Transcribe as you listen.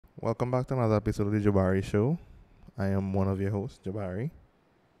Welcome back to another episode of the Jabari Show. I am one of your hosts, Jabari.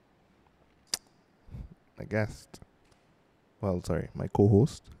 My guest, my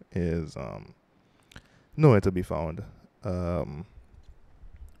co-host is nowhere to be found.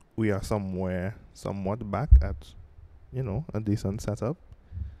 We are somewhat back at, a decent setup.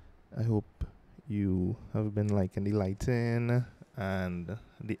 I hope you have been liking the lighting and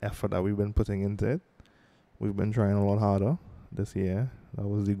the effort that we've been putting into it. We've been trying a lot harder this year. That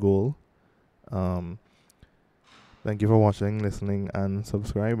was the goal. Thank you for watching, listening, and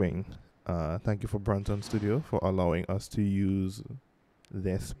subscribing. Thank you for Brunton Studio for allowing us to use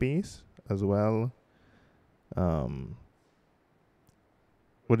their space as well. What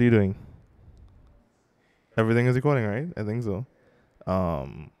are you doing? Everything is recording, right? I think so.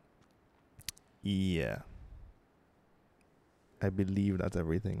 Yeah. I believe that's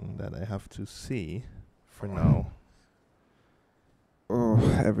everything that I have to say for now.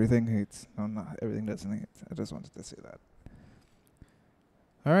 Oh, everything hates. No, not everything doesn't hate. I just wanted to say that.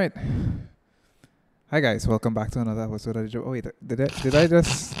 All right. Hi guys, welcome back to another episode of the Joe. Oh wait, did I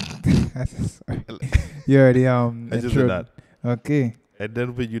just? Sorry. You already I just did that. Okay. I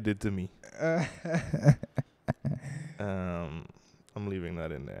did what you did to me. I'm leaving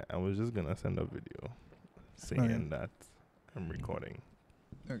that in there. I was just gonna send a video saying that I'm recording.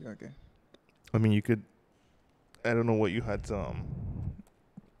 Okay. I mean, you could. I don't know what you had to.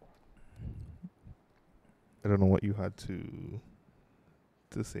 I don't know what you had to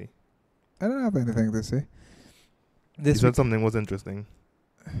say. I don't have anything to say. You said something was interesting.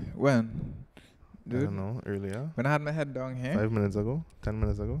 When? Dude, I don't know, earlier. when I had my head down here. 5 minutes ago? 10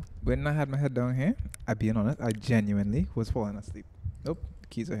 minutes ago? When I had my head down here, being honest, I genuinely was falling asleep. Nope,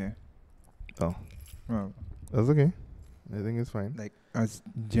 keys are here. Oh. Well, That's okay. I think it's fine. like, I was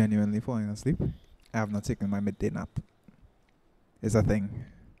genuinely falling asleep. I have not taken my midday nap. It's a thing.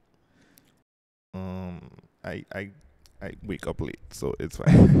 I wake up late, so it's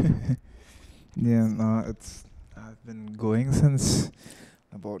fine. Yeah, no, I've been going since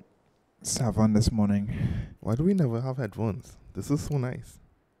about 7 this morning. Why do we never have headphones? This is so nice.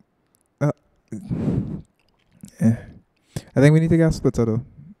 Yeah. I think we need to get a splitter though.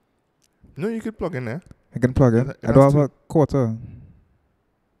 No, you could plug in there. I can plug it. It I don't has have a quarter.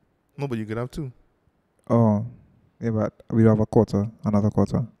 No, but you could have two. Oh, yeah, but we don't have a quarter. Another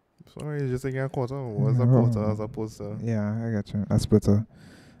quarter. Sorry, it's just a quarter. What's a quarter as opposed to... Yeah, I got you. A splitter.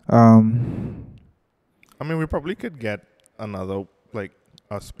 I mean, we probably could get another, like,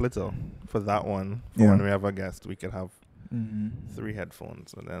 a splitter for that one. For when we have a guest, we could have 3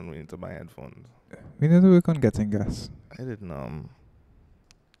 headphones, and then we need to buy headphones. We need to work on getting gas. I didn't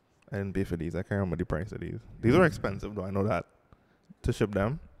pay for these. I can't remember the price of these. These are expensive, though. I know that. To ship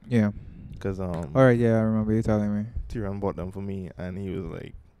them. Yeah. Because, Alright, yeah, I remember you telling me. Tyrion bought them for me, and he was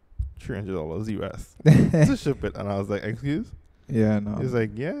like, $300 US to ship it. And I was like, excuse? Yeah, no. He's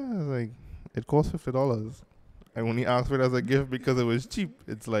like, yeah. I was like, it costs $50. I only asked for it as a gift because it was cheap.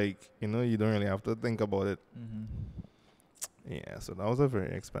 It's like, you don't really have to think about it. Yeah, so that was a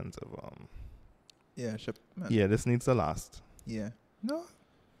very expensive. Yeah, ship. Yeah, this needs to last. Yeah. No,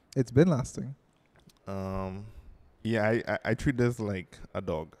 it's been lasting. Yeah, I treat this like a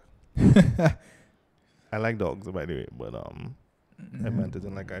dog. I like dogs, by the way, but I meant it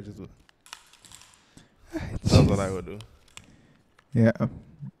in like I just would. That's what I would do. Yeah.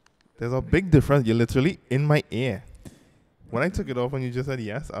 There's a big difference. You're literally in my ear. When I took it off and you just said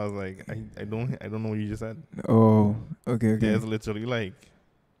yes, I was like, I don't know what you just said. Oh, okay. Yeah, it's literally like,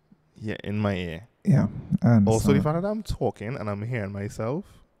 in my ear. Yeah. Also, the fact that I'm talking and I'm hearing myself.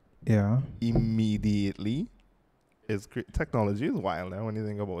 Yeah. Immediately, technology is wild now when you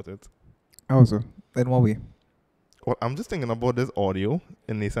think about it. Also, in what way? Well, I'm just thinking about this audio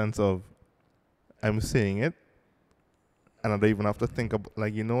in the sense of I'm saying it and I don't even have to think about,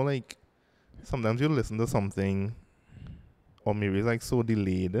 like sometimes you listen to something or maybe it's like so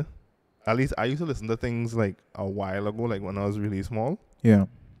delayed. At least I used to listen to things like a while ago, like when I was really small. Yeah.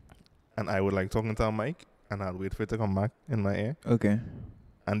 And I would like talking to a mic and I'd wait for it to come back in my ear. Okay.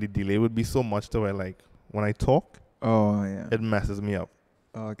 And the delay would be so much to where like when I talk, it messes me up.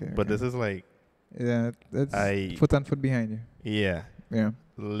 Oh, okay. But this is like, yeah, that's foot and foot behind you. Yeah. Yeah.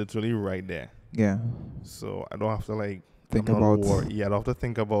 Literally right there. Yeah. So I don't have to like think about. I don't have to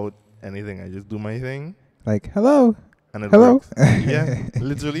think about anything. I just do my thing. Like hello. And it hello. works. Yeah.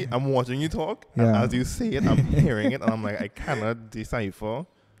 Literally, I'm watching you talk. Yeah. And as you say it, I'm hearing it, and I'm like, I cannot decipher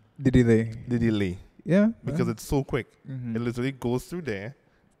the delay. The delay. Yeah. Because it's so quick. It literally goes through there,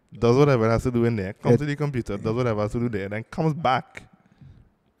 does whatever it has to do in there, comes to the computer, does whatever it has to do there, then comes back.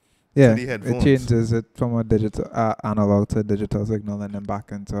 Yeah, the it headphones. changes it from a digital analog to digital signal and then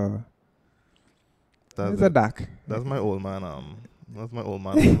back into That's it's a it. DAC. That's my old man. That's my old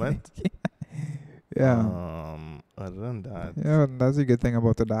man moment. Yeah. Other than that, Yeah, that's the good thing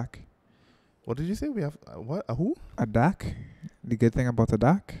about the DAC. what did you say? We have what? Who? A DAC? The good thing about the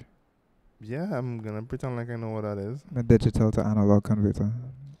DAC? Yeah, I'm gonna pretend like I know what that is. A digital to analog converter.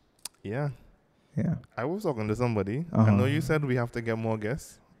 Yeah, Yeah. I was talking to somebody. I Uh-huh. know you said we have to get more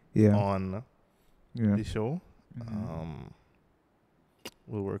guests Yeah. on Yeah. the show. Mhm.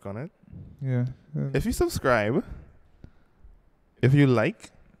 We'll work on it. Yeah. If you subscribe, if you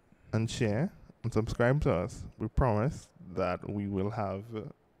like and share and subscribe to us, we promise that we will have.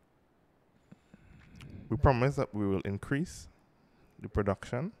 We promise that we will increase the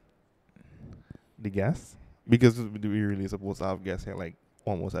production, the guests, because we really supposed to have guests here like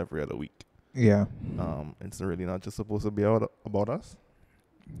almost every other week. Yeah. It's really not just supposed to be about us.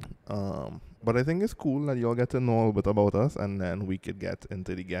 But I think it's cool that y'all get to know a little bit about us, and then we could get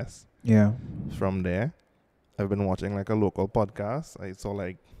into the guests Yeah. from there. I've been watching like a local podcast. I saw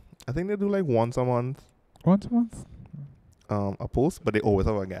like, I think they do like once a month, Once a month? a post, but they always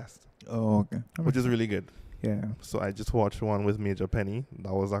have a guest, Oh, okay. which is really good. Yeah. So I just watched one with Major Penny.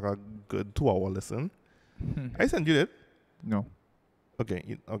 That was like a good 2-hour listen. I sent you it. No.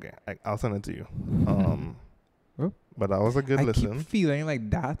 Okay, okay. I'll send it to you. Oh. But that was a good I listen. keep feeling like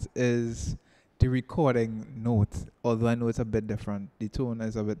that is the recording note, although I know it's a bit different. The tone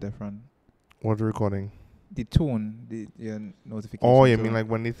is a bit different. What recording? The tone, your notification. Oh, you tone. mean like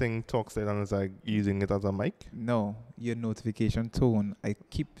when the thing talks it and it's like using it as a mic? No, your notification tone. I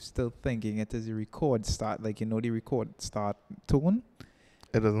keep still thinking it is the record start, like the record start tone.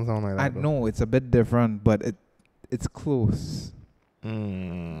 It doesn't sound like that. I know it's a bit different, but it's close. I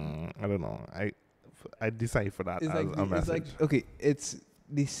don't know. I decipher that It's as like a message. it's like okay, it's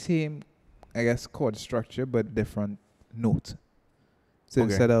the same, I guess, chord structure but different note. So Okay.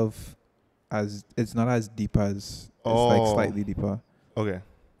 instead of it's not as deep as it's like slightly deeper. Okay.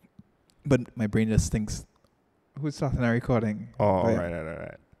 But my brain just thinks, who's starting a recording? Oh, But yeah.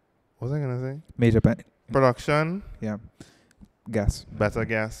 right. What was I gonna say? Major pen. Production, Yeah. Gas. better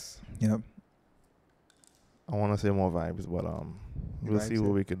guess. Yeah. I want to say more vibes, but we'll see Vibes, what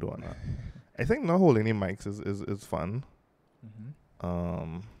yeah. we could do on that. I think not holding any mics is fun.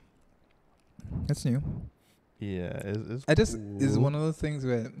 Mm-hmm. That's new. Yeah, it's I just cool. is one of those things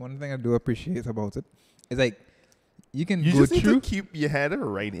where one thing I do appreciate about it is like you can You go just need through. to keep your head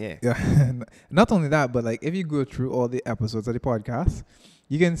right here. Yeah. Not only that, but like if you go through all the episodes of the podcast,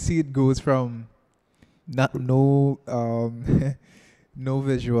 you can see it goes from no no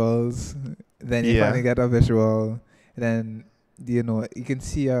visuals, then you Yeah. finally get a visual, then you can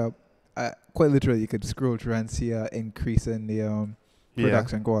see quite literally you could scroll through and see a increase in the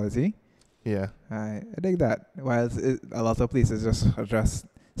production quality. Yeah. I dig that. While a lot of places just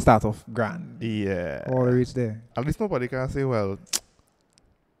start off grand. Yeah. All the reach there. At least nobody can say, well,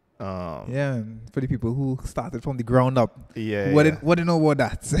 Yeah, and for the people who started from the ground up. yeah. What yeah. did you know about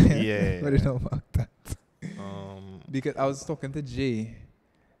that? Yeah. What did you know about that? Because I was talking to Jay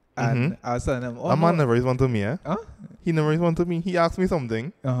and I was telling him, that man never responded to me, eh? Huh? He never responded to me. He asked me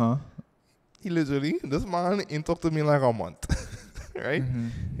something. Uh-huh. He literally, this man ain't talked to me like a month. Right? Mm-hmm.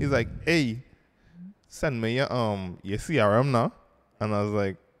 He's like, hey, send me your CRM now. And I was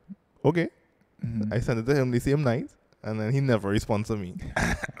like, okay. Mm-hmm. I sent it to him the same night. And then he never responds to me.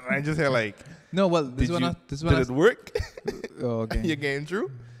 And I just hear like, No, well, did it work? Oh, okay. You getting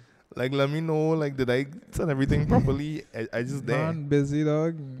through? Like, let me know, like, did I send everything properly? I just there. Man, busy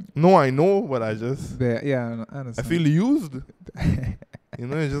dog. No, I know, but I just, There, yeah, I I understand. feel used.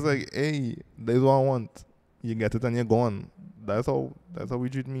 It's just like, hey, that's what I want. You get it and you're gone. That's how we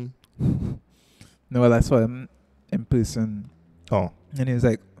treat me. No, well, I saw him in person. Oh. And he was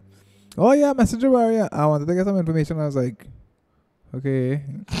like, oh, yeah, Messenger Warrior. I wanted to get some information. I was like, okay.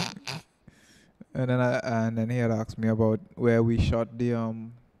 And then he had asked me about where we shot the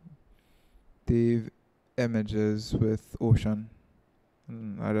images with Ocean.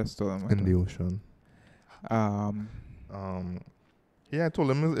 And I just told him. In the ocean. Yeah, I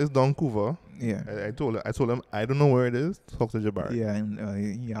told him it's Vancouver. Yeah. I told him I don't know where it is. Talk to Jabari. Yeah,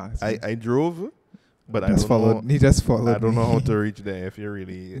 and he asked me. I drove, but He just followed I don't me. know how to reach there. If you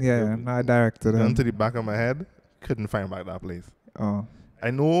really Yeah, and I directed gone him. to the back of my head, couldn't find back that place. Oh. I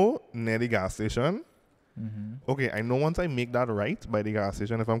know near the gas station. Mm-hmm. Okay, I know once I make that right by the gas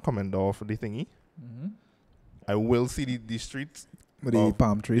station, if I'm coming down for the thingy, Mm-hmm. I will see the streets, With the of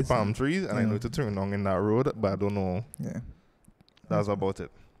palm trees. the palm trees, and I Yeah. know to turn down in that road, but I don't know. Yeah. That's about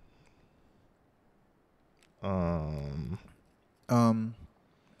it.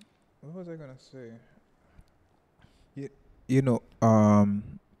 What was I gonna say? You know,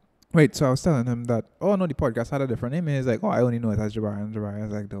 wait, so I was telling him that, oh no, the podcast had a different name. And he's like, oh, I only know it as Jabari and Jabari. I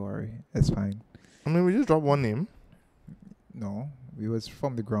was like, don't worry, it's fine. I mean, we just dropped one name. No, we was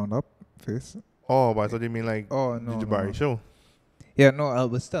from the ground up first. Oh, but I thought you mean like Oh, the no, Jabari no. Show. Yeah, no, I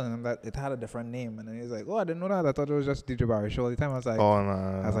was telling him that it had a different name. And then he's like, oh, I didn't know that. I thought it was just the Jabari Show. All the time I was like, Oh, no.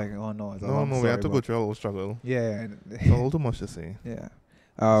 I was like, oh no, it's a No, long we story, had to go but- through a little struggle. Yeah, It's a little too much to say. yeah.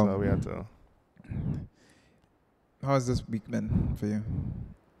 So we had to. How's this week been for you?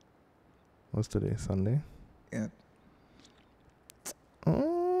 What's today? Sunday? Yeah.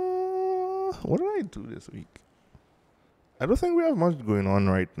 What did I do this week? I don't think we have much going on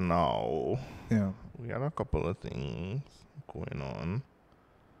right now. Yeah. We got a couple of things going on.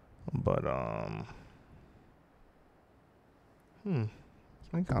 But,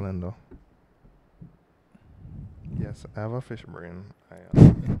 it's my calendar. Yes, I have a fish brain.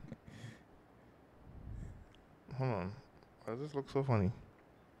 Hold on. Why does this look so funny?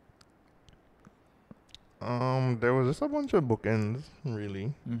 There was just a bunch of bookends,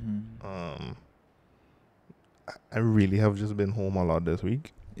 really. Mm-hmm. I really have just been home a lot this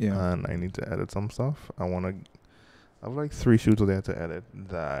week. Yeah. And I need to edit some stuff. I have like 3 shoots there to edit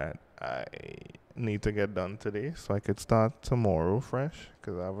that I need to get done today so I could start tomorrow fresh,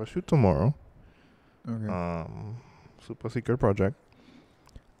 because I have a shoot tomorrow. Okay. Super secret project.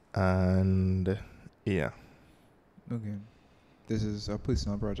 And yeah. Okay. This is a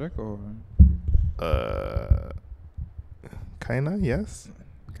personal project or Kinda, yes.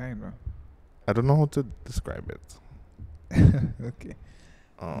 kinda? I don't know how to describe it. Okay.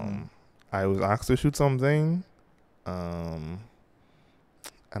 I was asked to shoot something, and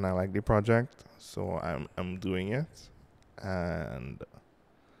I like the project, so I'm doing it, and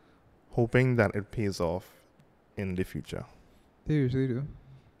hoping that it pays off in the future. They usually do.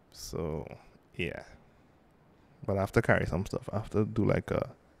 So yeah, but I have to carry some stuff. I have to do like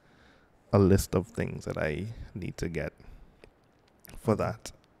a list of things that I need to get for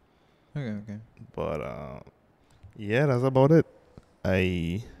that. Okay. But yeah, that's about it.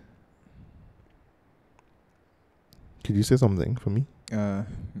 Could you say something for me? What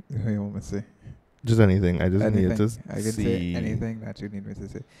do you want me to say? Just anything. I just needed to I can say anything that you need me to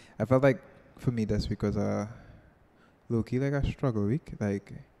say. I felt like for me this week was low key like a struggle week.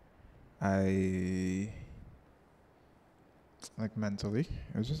 Like mentally.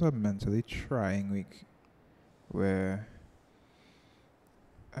 It was just a mentally trying week where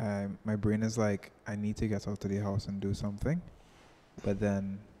my brain is like, I need to get out of the house and do something. But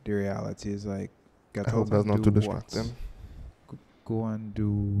then the reality is like, get I out hope that's and not do too distracting. what? Go and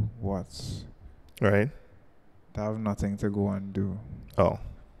do what? Right? I have nothing to go and do. Oh.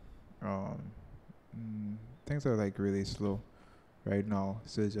 Things are like really slow right now.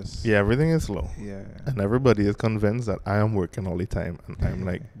 So just Yeah, everything is slow. yeah. And everybody is convinced that I am working all the time. And I'm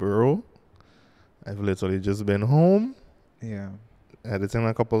like, bro, I've literally just been home, Yeah. editing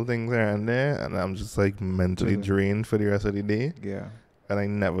a couple of things here and there, and I'm just like mentally Chilling. drained for the rest of the day. Yeah. And I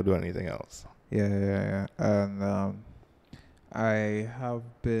never do anything else. Yeah. And I have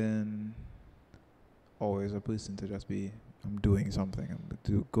been always a person to just be, I'm doing something,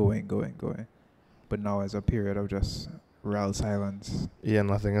 I'm going. But now it's a period of just real silence. Yeah,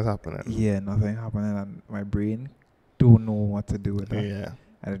 nothing is happening. Yeah, nothing happening, and my brain don't know what to do with that. Yeah.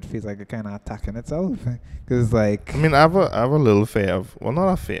 And it feels like it kind of attacking itself. Because like... I mean, I have a little fear of, well, not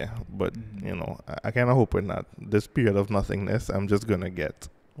a fear, but, Mhm. you know, I kind of hoping that this period of nothingness, I'm just going to get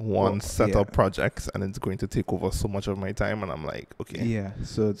one set yeah. of projects and it's going to take over so much of my time. And I'm like, okay, Yeah,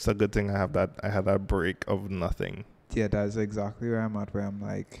 so it's a good thing I had that break of nothing. yeah, that's exactly where I'm at, where I'm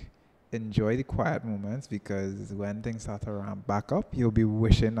like, enjoy the quiet moments, because when things start to ramp back up, you'll be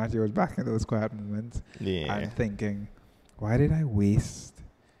wishing that you was back in those quiet moments Yeah. and thinking, why did I waste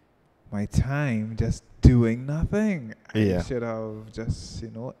my time just doing nothing? Yeah. I should have just,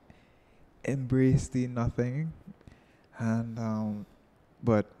 embraced the nothing. And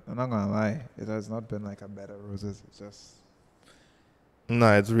but I'm not gonna lie, it has not been like a bed of roses. It's just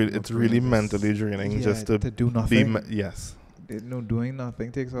No, it's really just- mentally draining yeah, just to do be nothing. yes. Doing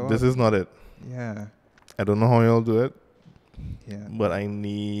nothing takes a lot. This is not it. Yeah. I don't know how y'all do it, Yeah. but I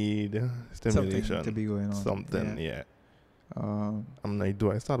need stimulation. Something to be going on. Something, yeah. Um, I'm like,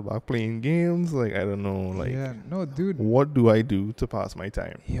 do I start back playing games? Like, I don't know. Like, yeah. No, dude. what do I do to pass my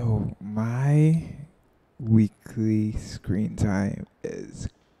time? Yo, my weekly screen time is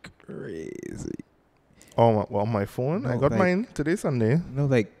crazy. Oh, well, my phone. I No, got like- mine today, Sunday. No,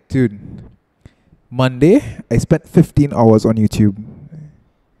 like, dude. Monday, I spent 15 hours on YouTube.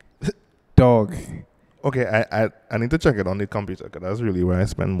 Dog. Okay, I need to check it on the computer because that's really where I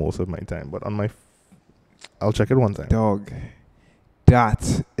spend most of my time. But on my, I'll check it one time. Dog,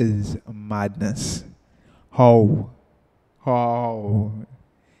 that is madness. How? How?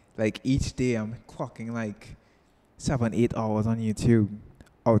 Like each day I'm clocking like 7-8 hours on YouTube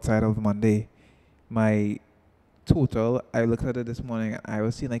outside of Monday. My total, I looked at it this morning and I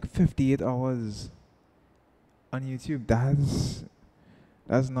was seeing like 58 hours on YouTube.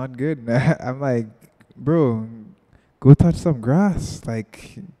 That's not good. I'm like, bro, go touch some grass.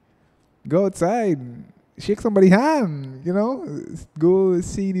 Like, go outside, shake somebody's hand, you know? Go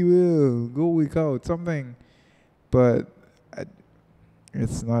see the world, go work out, something. But I,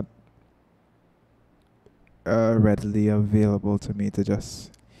 it's not readily available to me to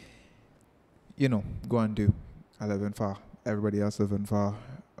just, go and do. I live in far. Everybody else live in far,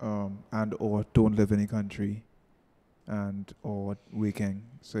 and or don't live in the country, and or working.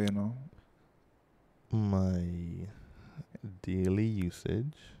 So My daily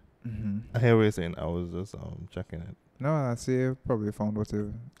usage. Mm-hmm. I hear what you're saying. I was just checking it. No, I see. You probably found what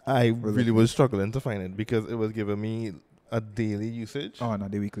you. I really was struggling to find it because it was giving me a daily usage. Oh,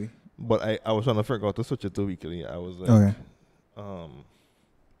 not the weekly. But I was trying to figure out to switch it to weekly. I was like, Okay.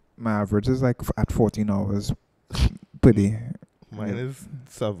 My average is like at 14 hours per day. Mine is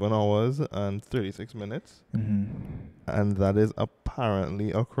 7 hours and 36 minutes. Mm-hmm. And that is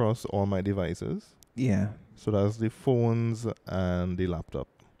apparently across all my devices. Yeah. So that's the phones and the laptop.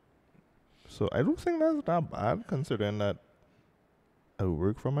 So I don't think that's that bad considering that I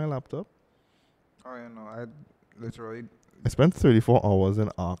work from my laptop. Oh, I literally... I spent 34 hours in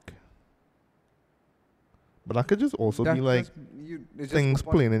Arc. But that could just also be like things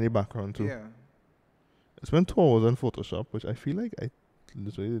playing in the background too. Yeah. I spent 2 hours on Photoshop, which I feel like I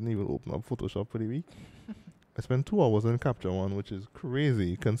literally didn't even open up Photoshop for the week. I spent 2 hours on Capture One, which is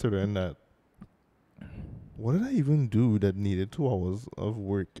crazy considering that. What did I even do that needed 2 hours of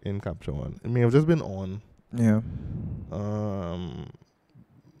work in Capture One? I mean, I've just been on. Yeah.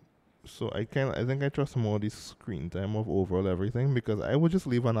 So I think I trust more the screen time of overall everything because I would just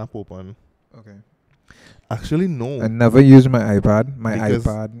leave an app open. Okay. Actually, no. I never use my iPad. Because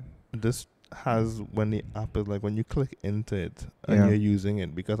iPad. This has when the app is like when you click into it and you're using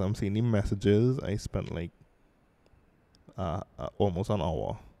it because I'm seeing the messages. I spent like almost an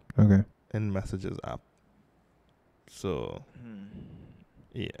hour. Okay. In messages app. So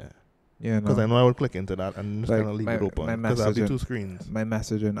yeah. Yeah, because I know I would click into that and just like kind of leave it open because I have the two screens. My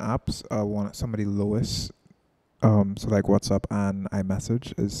messaging apps are some of the lowest. So like WhatsApp and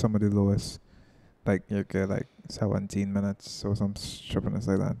iMessage is some of the lowest. Like you get like 17 minutes or some stupidness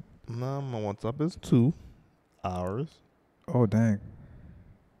like that. Nah, my WhatsApp is 2 hours. Oh dang.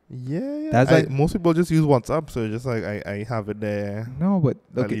 Yeah. That's like most people just use WhatsApp, so just like I have it there. No, but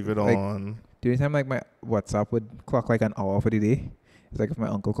I leave it like, on. The only time like my WhatsApp would clock like an hour for the day. It's like if my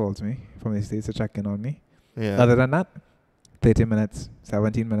uncle calls me from the States to check in on me. Yeah. Other than that, 30 minutes,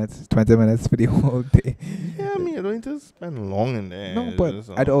 17 minutes, 20 minutes for the whole day. Yeah, I mean, I don't need to spend long in there. No, but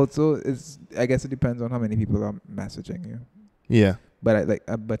I'd also I guess it depends on how many people are messaging you. Yeah. But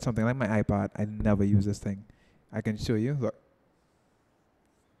but something like my iPad, I never use this thing. I can show you. Look,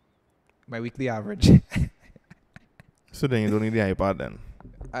 my weekly average. So then you don't need the iPad then.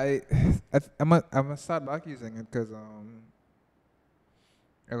 I'm gonna start back using it because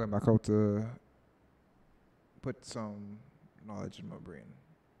I went back out to put some knowledge in my brain.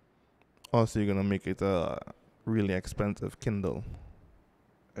 Also, you're gonna make it a really expensive Kindle.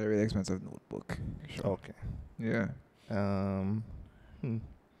 A really expensive notebook. Sure. Okay. Yeah.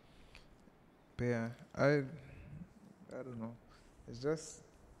 But yeah, I don't know. It's just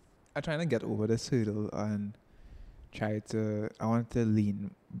I'm trying to get over this hurdle and I want to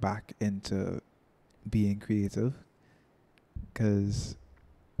lean back into being creative because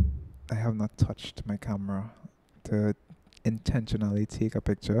I have not touched my camera to intentionally take a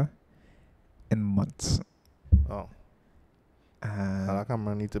picture in months. Oh. That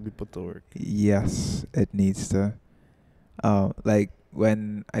camera needs to be put to work. Yes, it needs to. Like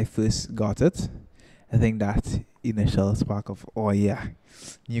when I first got it, I think that initial spark of, oh yeah,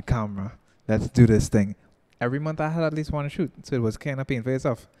 new camera, let's do this thing. Every month I had at least one shoot, so it was kind of paying for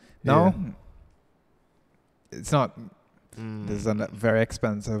itself. Now, it's not. There's a very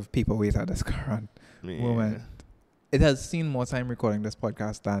expensive paperweight at this current moment. It has seen more time recording this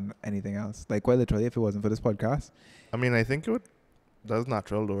podcast than anything else. Like, quite literally, if it wasn't for this podcast. I mean, I think that's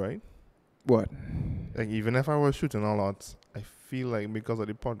natural though, right? What? Like, even if I was shooting a lot, I feel like because of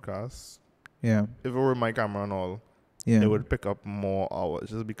the podcast, yeah, if it were my camera and all, it would pick up more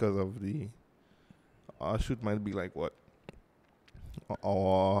hours just because of the shoot might be like what?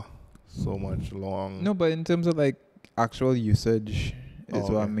 Hour so much long. No, but in terms of like actual usage is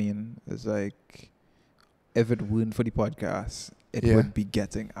Oh, what I okay. mean. It's like if it weren't for the podcast, it Yeah. would be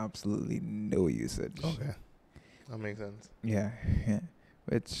getting absolutely no usage. Okay. That makes sense. Yeah, yeah.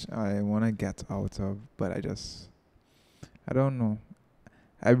 Which I want to get out of, but I don't know.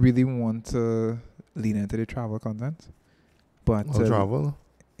 I really want to lean into the travel content, but Well, travel.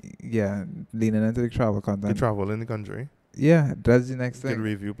 yeah, leaning into the travel You content. travel in the country. Yeah, that's the next You could thing.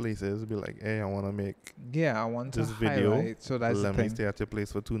 review places. Be like, hey, I want to make Yeah, I want to this video. highlight. So that's Let the me thing. stay at your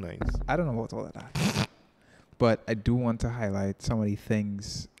place for 2 nights. I don't know about all of that, but I do want to highlight some of the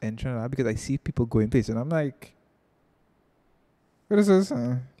things in Trinidad because I see people going places, and I'm like, what is this?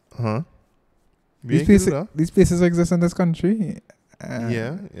 Huh? You ain't do that? These places exist in this country.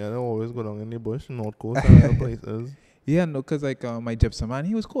 Yeah, they always go down in the bush, North Coast and other places. Yeah, no, cause like my gypsum man,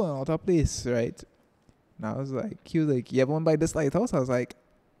 he was calling out a place, right? And I was like, he was like, you ever went by this lighthouse? I was like,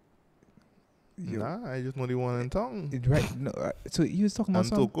 yo, Nah, I just know the one in town. right? No, so he was talking about And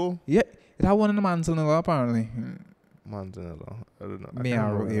some. Toko. Yeah, it had one in the Manzanilla apparently. Manzanilla. I don't know. I can't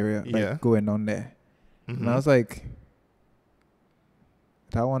Miaro remember. area, like Yeah. going down there. Mm-hmm. And I was like,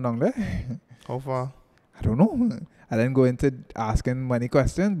 that one down there? How far? I don't know. I didn't go into asking many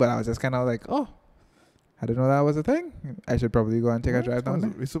questions, but I was just kind of like, oh, I didn't know that was a thing. I should probably go and take a drive down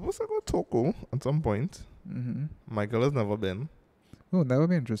there. We're supposed to go to Toko at some point. Mm-hmm. Michael has never been. Oh, that would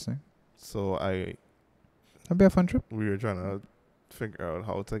be interesting. So That'd be a fun trip. we were trying to figure out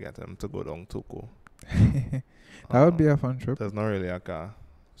how to get him to go down Toko. That would be a fun trip. There's not really a car.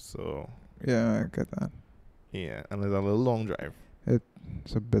 So, Yeah, I get that. yeah. And it's a little long drive.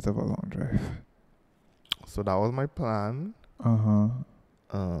 It's a bit of a long drive. So that was my plan. Uh-huh.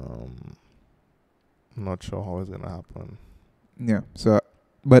 I'm not sure how it's going to happen. Yeah. So,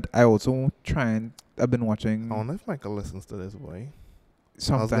 but I also I've been watching I wonder if Michael listens to this, boy.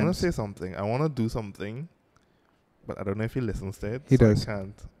 sometimes. I was going to say something. I want to do something, but I don't know if he listens to it. He so does. I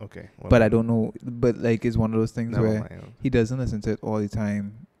can't. Okay. But I don't know. But like, it's one of those things Never where mind. he doesn't listen to it all the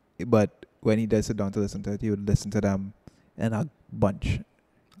time. But when he does sit down to listen to it, he would listen to them in a bunch.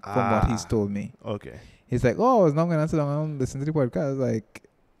 From what he's told me. Okay. He's like, oh, I was not going to sit down and listen to the podcast. I was like,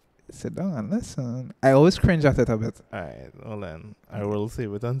 sit down and listen. I always cringe at it a bit. Alright, well then, I will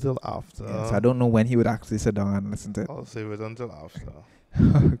save it until after. Yeah, so I don't know when he would actually sit down and listen to it. I'll save it until after.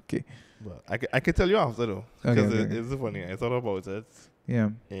 Okay. But I can tell you after though. Okay, Because okay. it's funny. I thought about it Yeah.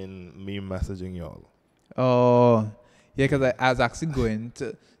 in me messaging y'all. Oh, yeah, because I was actually going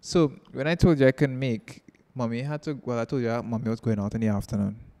to. So when I told you I couldn't make, Mommy had to. Well, I told you Mommy was going out in the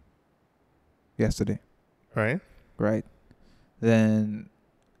afternoon. Yesterday, Right? right? Then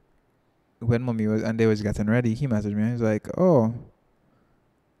when Mommy was and they was getting ready, he messaged me. He's like, "Oh,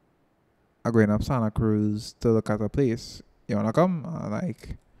 I'm going up Santa Cruz to look at a place. You wanna come?" I'm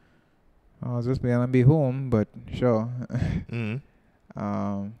like, I was just planning to be home, but sure. Mm-hmm.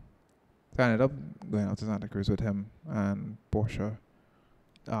 So I ended up going out to Santa Cruz with him and Portia.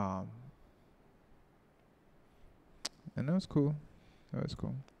 And that was cool. That was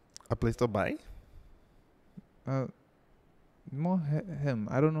cool. A place to buy? More him.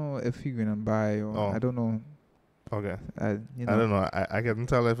 I don't know if he gonna buy or Oh. I don't know. Okay. I I don't know. I can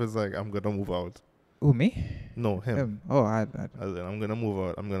tell if it's like I'm gonna move out. Oh, me? No, him. Oh, As in, I'm gonna move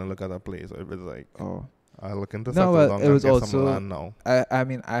out. I'm gonna look at a place. Or if it's like oh. I look into No, settle but down it and was get some also- land now. I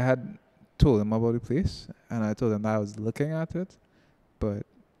mean, I had told him about the place, and I told him that I was looking at it, but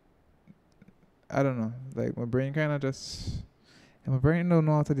I don't know. Like my brain kind of just, and my brain don't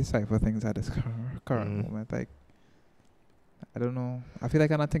know how to decipher things at this current moment. Like I don't know. I feel like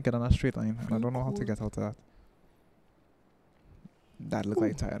I'm not thinking on a straight line, and I don't know how to get out of that. That look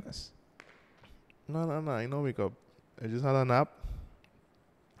like tiredness. No. I know wake up. I just had a nap.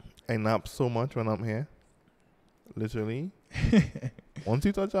 I nap so much when I'm here. Literally. Once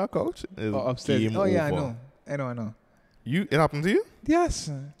you touch our couch, it's Upstairs. game Oh yeah, over. I know. It happened to you? Yes.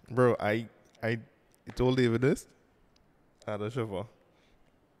 Bro, I told David this at the chauffeur.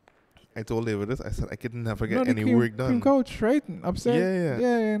 I told David this. I said I could never get any work done. Cream couch, right? Upstairs.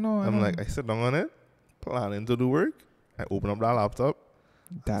 Yeah. No. I'm like, I sit down on it, planning to do work. I open up that laptop.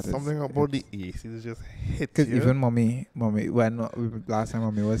 That is something about the AC just hits because you. even mommy, when last time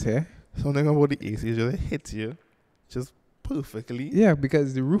mommy was here. Something about the AC just hits you, just perfectly. Yeah,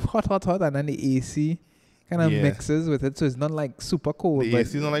 because the roof hot, and then the AC kind of mixes with it, so it's not like super cold. The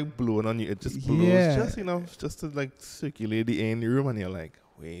AC is not like blowing on you; it just blows just enough, just to like circulate the air in the room, and you're like,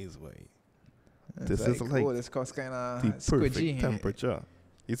 "Wait. This is like this cost kind of the perfect squidgy temperature."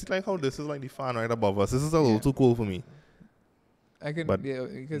 You see, like how this is like the fan right above us. This is a little too cold for me. I can, but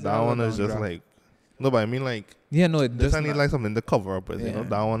because that one is just like No, but I mean like Yeah, no, it this does I need not. like something to cover up with. You know, Yeah.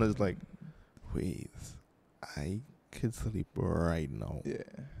 that one is like, wait, I could sleep right now. Yeah.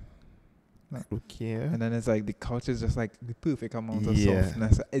 I don't care. And then it's like the couch is just like the perfect amount of Yeah.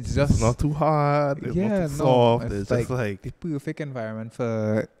 softness. It's just It's not too hard. It's yeah, not no, too soft. it's It's just like the perfect environment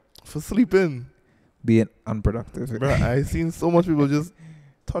for sleeping. being unproductive. Bruh, I seen so much people just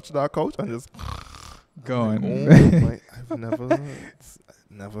touch that couch and just Gone. oh my! I've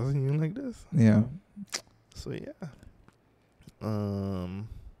never seen you like this. Yeah. So yeah.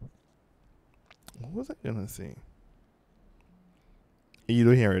 What was I gonna say? You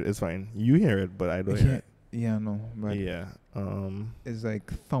don't hear it. It's fine. You hear it, but I don't hear it. Yeah, no, but Yeah. it's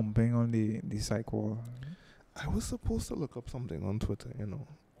like thumping on the psych wall. I was supposed to look up something on Twitter, you know,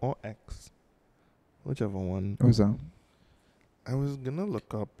 or X, whichever one. What was that? I was gonna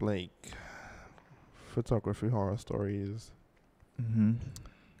look up like photography horror stories, Mm-hmm.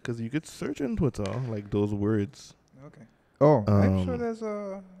 because you could search in Twitter like those words. Okay. Oh, I'm sure there's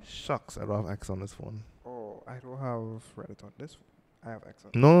a. Shucks, I don't have X on this phone. Oh, I don't have Reddit on this. I have X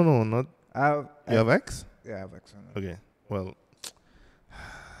on. No, not. I have. You have X? Yeah, I have X on. Okay. Well,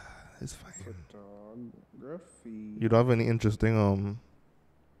 it's fine. Photography. You don't have any interesting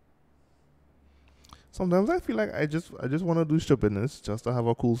Sometimes I feel like I just want to do stupidness just to have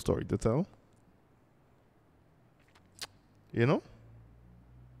a cool story to tell. You know?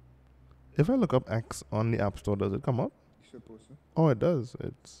 If I look up X on the App Store, does it come up? You're supposed to. Oh, it does.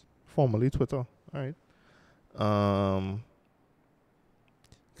 It's formerly Twitter. All right.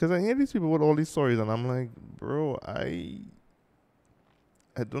 Because I hear these people with all these stories, and I'm like, bro, I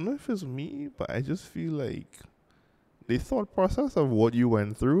don't know if it's me, but I just feel like the thought process of what you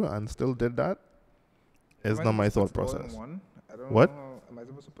went through and still did that is not my thought process. I don't What? know. Am I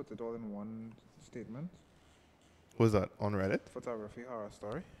supposed to put it all in one statement? Was that on Reddit? Photography horror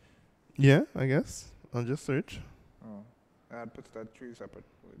story. Yeah, I guess. I'll just search. Oh, I had put that 3 separate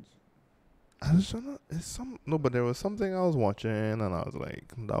words. I was trying to, no, but there was something I was watching, and I was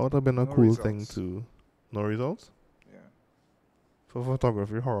like, that would have been a No cool thing results. to. No results? Yeah. For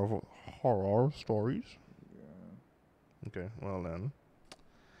photography, horror stories? Yeah. Okay, well then.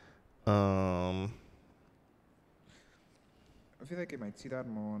 I feel like you might see that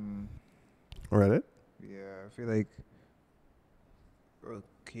more on. Reddit? Yeah, I feel like.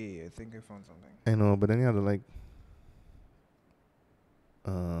 Okay, I think I found something. I know, but then you had to like,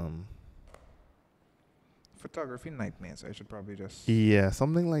 Photography nightmares. I should probably just. yeah,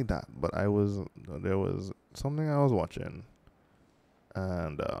 something like that. But there was something I was watching,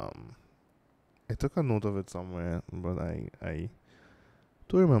 and I took a note of it somewhere, but I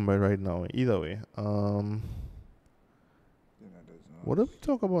don't remember it right now. Either way, what did we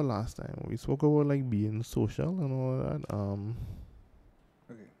talk about last time? We spoke about like being social and all that.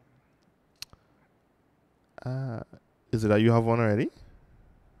 Okay. Is it that you have one already?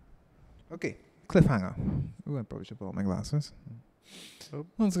 Okay. Cliffhanger. Ooh, I probably should put on my glasses. Oh.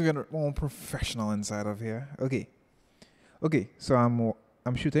 Let's get a more professional inside of here. Okay. So I'm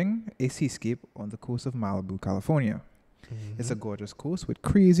shooting a seascape on the coast of Malibu, California. Mm-hmm. It's a gorgeous coast with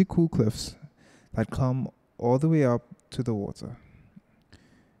crazy cool cliffs that come all the way up to the water.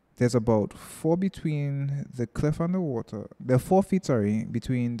 There's about 4 between the cliff and the water. There are 4 feet,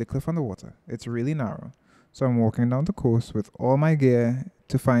 between the cliff and the water. It's really narrow. So I'm walking down the coast with all my gear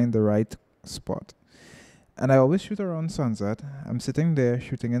to find the right spot. And I always shoot around sunset. I'm sitting there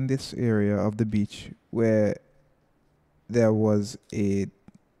shooting in this area of the beach where there was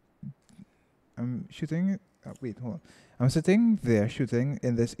I'm shooting. Wait, hold on. I'm sitting there shooting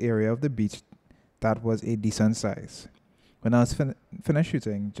in this area of the beach that was a decent size. When I was finished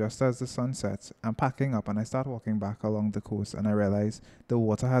shooting, just as the sun sets, I'm packing up and I start walking back along the coast, and I realize the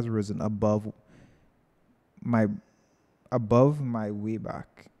water has risen above my way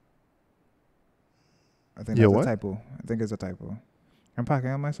back. I think that's a typo. I think it's a typo. I'm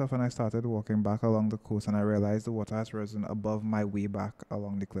packing up myself and I started walking back along the coast, and I realized the water has risen above my way back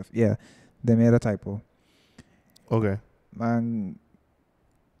along the cliff. Yeah, they made a typo. Okay. And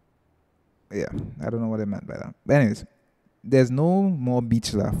yeah, I don't know what they meant by that. But anyways, there's no more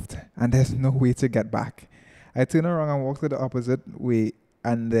beach left, and there's no way to get back. I turn around and walk to the opposite way,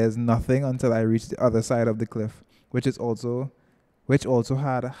 and there's nothing until I reach the other side of the cliff, which also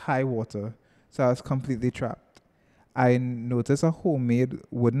had high water, so I was completely trapped. I noticed a homemade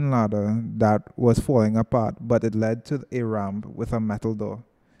wooden ladder that was falling apart, but it led to a ramp with a metal door.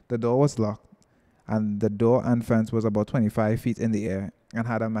 The door was locked, and the door and fence was about 25 feet in the air and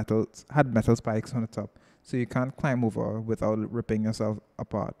had metal spikes on the top, so you can't climb over without ripping yourself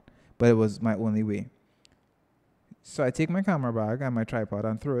apart. But it was my only way. So I take my camera bag and my tripod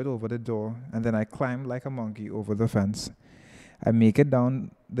and throw it over the door, and then I climb like a monkey over the fence. I make it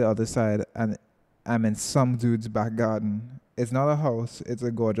down the other side, and I'm in some dude's back garden. It's not a house, it's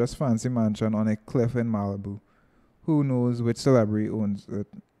a gorgeous fancy mansion on a cliff in Malibu. Who knows which celebrity owns it?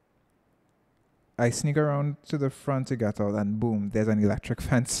 I sneak around to the front to get out, and boom, there's an electric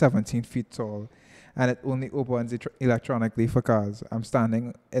fence 17 feet tall, and it only opens electronically for cars. I'm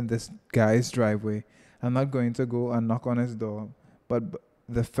standing in this guy's driveway. I'm not going to go and knock on his door, but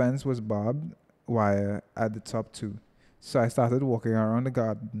the fence was barbed wire at the top too. So I started walking around the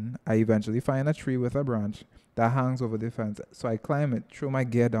garden. I eventually find a tree with a branch that hangs over the fence. So I climb it, throw my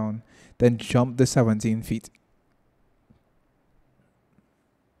gear down, then jump the 17 feet.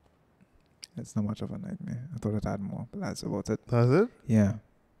 It's not much of a nightmare. I thought it had more, but that's about it. That's it? Yeah.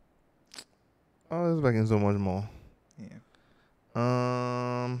 Oh, there's back in so much more. Yeah.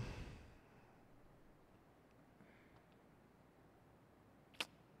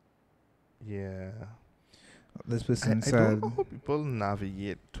 Yeah. This I person don't said, know how people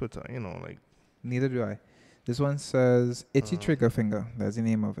navigate Twitter, like. neither do I. This one says, Itchy Uh. Trigger Finger. That's the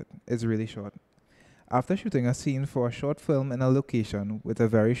name of it. It's really short. After shooting a scene for a short film in a location with a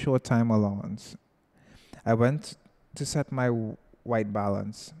very short time allowance, I went to set my white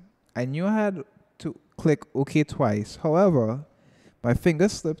balance. I knew I had to click OK twice. However, my finger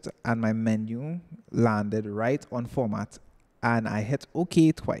slipped and my menu landed right on format, and I hit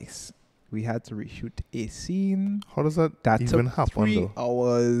OK twice. We had to reshoot a scene How does that that even took happen 3 though?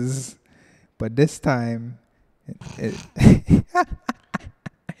 hours. But this time,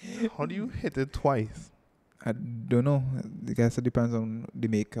 How do you hit it twice? I don't know. I guess it depends on the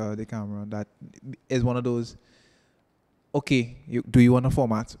maker, the camera. That is one of those. Okay, do you want a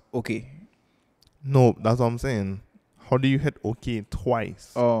format? Okay. No, that's what I'm saying. How do you hit OK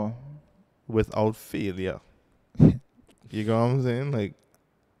twice Oh, without failure? You know what I'm saying? Like,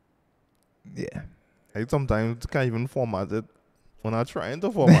 yeah. I sometimes can't even format it when I'm trying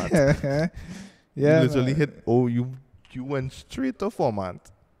to format. Yeah. You literally man. hit, you went straight to format.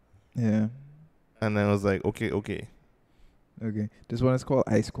 Yeah. And then I was like, okay. Okay. This one is called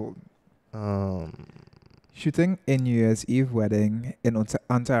Ice Cold. Um, Shooting a New Year's Eve wedding in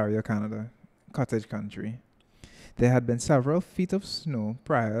Ontario, Canada, cottage country. There had been several feet of snow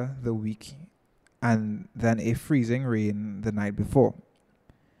prior the week, and then a freezing rain the night before.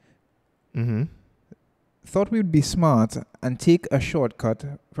 mm-hmm. Thought we'd be smart and take a shortcut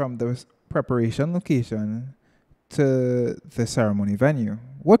from the preparation location to the ceremony venue.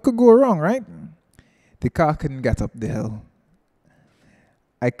 What could go wrong, right? The car couldn't get up the hill.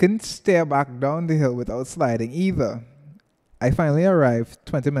 I couldn't stare back down the hill without sliding either. I finally arrived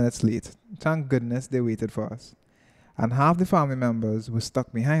 20 minutes late. Thank goodness they waited for us. And half the family members were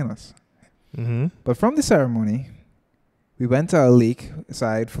stuck behind us. Mm-hmm. But from the ceremony, we went to a lake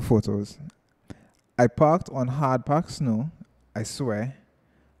side for photos. I parked on hard-packed snow, I swear.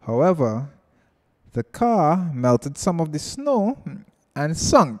 However, the car melted some of the snow and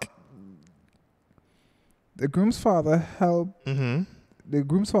sunk. The groom's father helped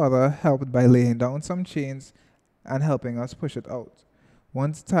by laying down some chains and helping us push it out.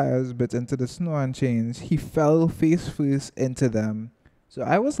 Once the tires bit into the snow and chains, he fell face first into them. So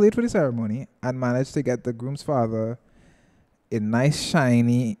I was late for the ceremony and managed to get the groom's father a nice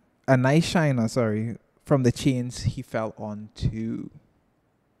shiner, from the chains he fell onto.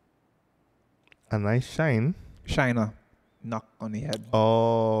 A nice shine. Shiner, knock on the head.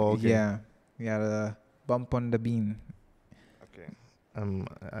 Oh, okay. Yeah, he had a bump on the bean. Okay.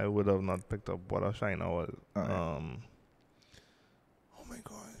 I would have not picked up what a shiner was. Alright. Oh my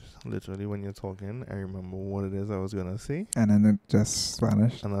gosh. Literally, when you're talking, I remember what it is I was gonna say, And then it just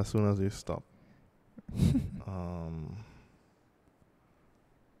vanished. and as soon as you stop,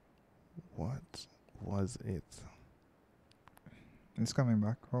 what was it? It's coming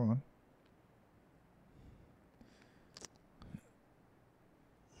back. Hold on.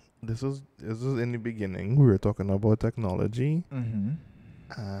 This was in the beginning. We were talking about technology,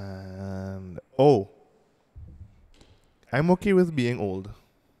 Mm-hmm. and I'm okay with being old.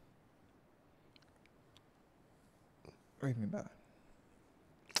 Wait me back.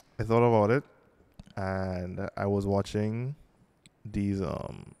 I thought about it, and I was watching these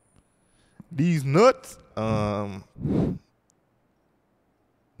nuts. No,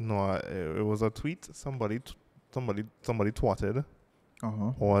 it was a tweet. Somebody twatted,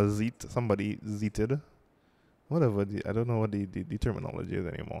 Uh-huh. or somebody zeeted, whatever. I don't know what the terminology is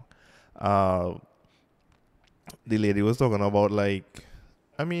anymore. The lady was talking about, like,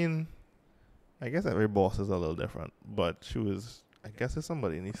 I mean, I guess every boss is a little different, but she was, I guess it's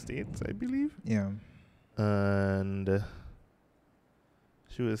somebody in the States, I believe. Yeah. and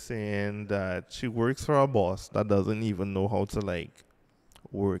she was saying that she works for a boss that doesn't even know how to like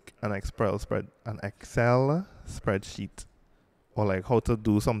work an Excel spreadsheet, or like how to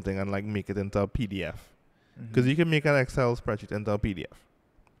do something and like make it into a PDF. Because you can make an Excel spreadsheet into a PDF,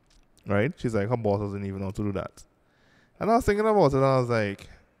 right? She's like, her boss doesn't even know how to do that. And I was thinking about it, and I was like,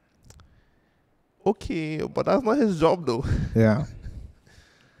 okay, but that's not his job though. Yeah.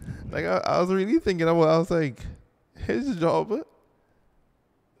 Like I was really thinking about it. I was like, his job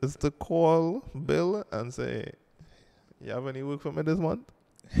is to call Bill and say, you have any work for me this month?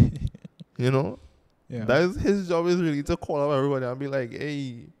 You know? Yeah. That is his job, is really to call up everybody and be like,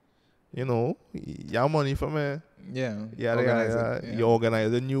 hey, you know, you have money for me. Yeah. Yeah. You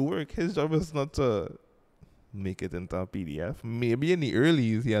organize the new work. His job is not to make it into a PDF. Maybe in the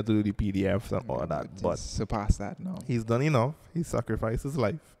earlies he had to do the PDFs and all that, but surpass that now. he's done enough. He sacrificed his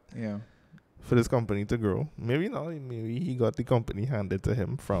life Yeah. for this company to grow. Maybe not. Maybe he got the company handed to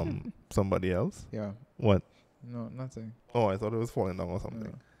him from somebody else. Yeah. What? No, nothing. Oh, I thought it was falling down or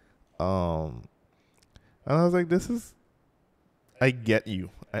something. And I was like, I get you.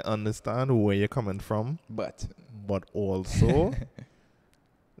 I understand where you're coming from. But Also,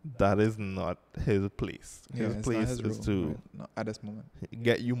 that is not his place. His it's place not his is role, to right? Not at this moment.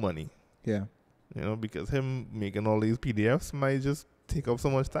 get you money. Yeah. You know, because him making all these PDFs might just take up so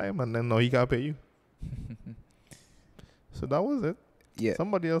much time, and then now he can't pay you. So that was it. Yeah.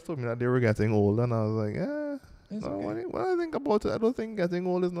 Somebody else told me that they were getting old, and I was like, It's no, okay. when I think about it, I don't think getting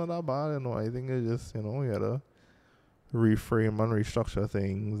old is not that bad. You know, I think it's just, you know, you gotta reframe and restructure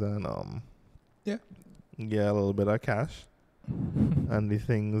things, and get a little bit of cash. And the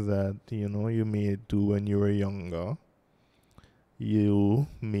things that, you know, you may do when you were younger, you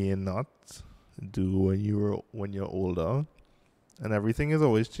may not do when you're older. And everything is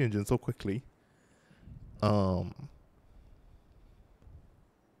always changing so quickly. You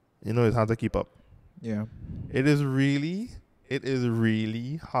know, it's hard to keep up. Yeah. It is really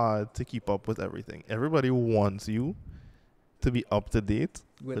hard to keep up with everything. Everybody wants you to be up to date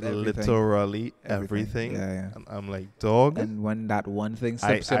with literally everything. Yeah. And I'm like, dog, And when that one thing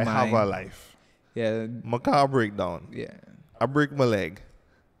I slips your mind. have a life. Yeah. My car break down. Yeah. I break my leg.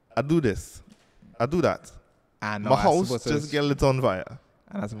 I do this. I do that. And My house just get lit on fire.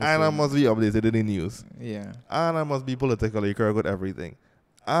 And I must be updated in the news. Yeah. And I must be politically correct with everything.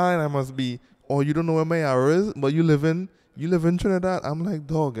 And I must be, oh, you don't know where my hour is, but you live in Trinidad. I'm like,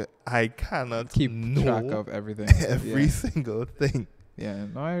 dog, I cannot Keep know track of everything. every single thing. Yeah.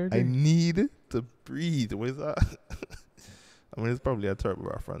 No, I agree. I need to breathe. What is that? I mean, it's probably a terrible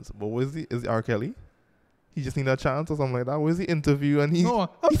reference. But is it R. Kelly? He just need a chance or something like that. Where's the interview? And No,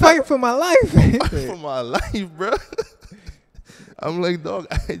 I'm fighting for my life. for my life, bro. I'm like, dog,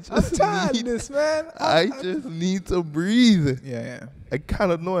 I'm tired of this, man. I just need to breathe. Yeah. I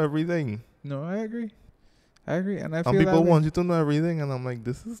cannot know everything. No, I agree. And I feel And people that way. want you to know everything, and I'm like,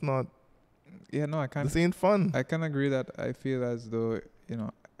 this is not. Yeah, no, I can't. This ain't fun. I can agree that I feel as though, you know,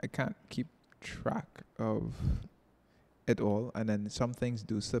 I can't keep track of it all, and then some things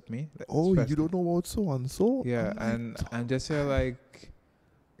do slip me. Oh, you don't know about so and so? Yeah, and just feel like,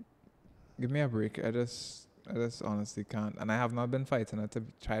 give me a break. I just honestly can't, and I have not been fighting it to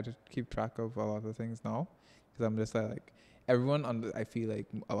try to keep track of a lot of things now, because I'm just like everyone. I feel like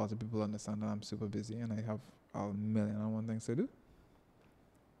a lot of people understand that I'm super busy and I have a million and one things to do.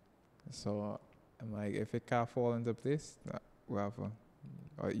 So I'm like, if it can't fall into place, whatever.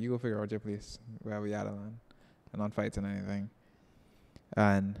 Or you go figure out your place wherever you are, man. I'm not fighting anything.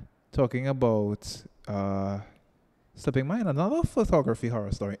 And talking about slipping mine, another photography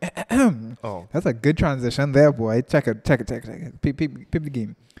horror story. Oh, That's a good transition there, boy. Check it. Peep the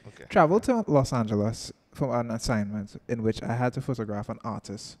game. okay. Traveled to Los Angeles for an assignment in which I had to photograph an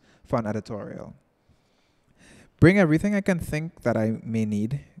artist for an editorial. Bring everything I can think that I may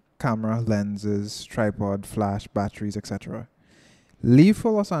need: camera, lenses, tripod, flash, batteries, etc. Leave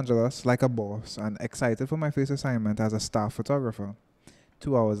for Los Angeles like a boss and excited for my first assignment as a staff photographer.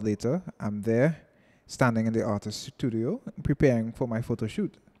 2 hours later, I'm there, standing in the artist's studio, preparing for my photo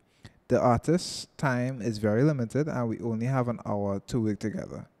shoot. The artist's time is very limited and we only have an hour to work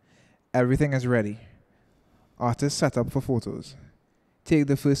together. Everything is ready. Artist set up for photos. Take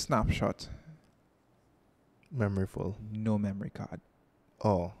the first snapshot. Memory full. No memory card.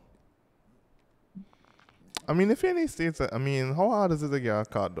 Oh. I mean, if you're in the States, I mean, how hard is it to get a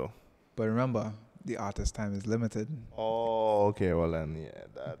card, though? But remember, the artist's time is limited. Oh, okay. Well, then, yeah,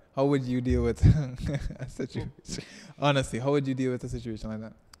 that. How would you deal with a situation? Honestly, how would you deal with a situation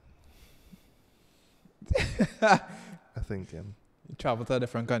like that? I think, You travel to a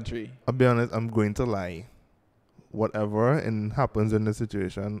different country. I'll be honest, I'm going to lie. whatever and happens in the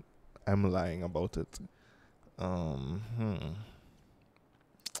situation, I'm lying about it.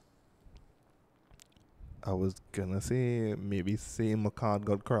 I was gonna say maybe say my card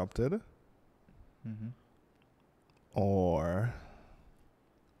got corrupted, Mm-hmm. or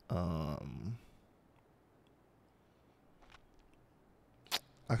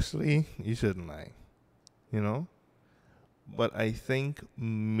actually you shouldn't lie, you know. But I think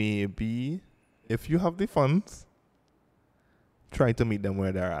maybe if you have the funds, try to meet them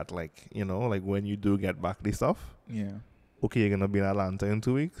where they're at. Like, you know, like when you do get back the stuff. Yeah. Okay, you're gonna be in Atlanta in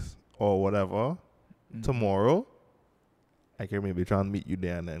 2 weeks or whatever. Mhm. Tomorrow, I can maybe try and meet you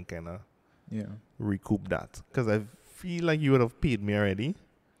there and then kind of Yeah. recoup that. Because I feel like you would have paid me already.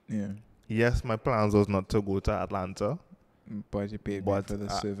 Yeah. Yes, my plans was not to go to Atlanta. But you paid me But for the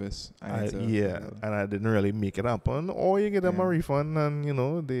service. yeah, and I didn't really make it happen. Or you get them a Yeah. refund and, you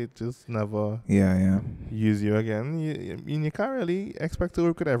know, they just never Yeah. use you again. You can't really expect to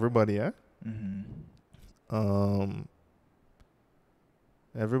work with everybody, yeah? Mm-hmm.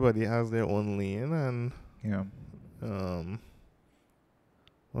 Everybody has their own lane and Yeah.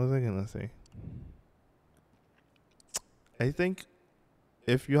 what was I gonna say? I think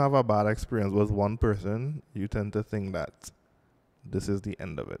if you have a bad experience with one person, you tend to think that this is the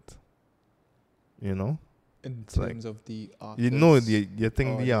end of it. You know? In It's like, terms of the artist. you know, you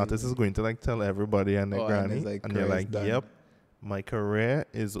think or the artist is going to like tell everybody and their and granny, it's like, and you're career's like, done. yep, my career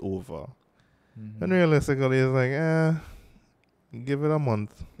is over. Mhm. And realistically, it's like, give it a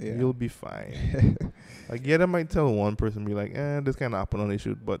month, Yeah. you'll be fine. Like, yeah, they might tell one person, be like, this can happen on the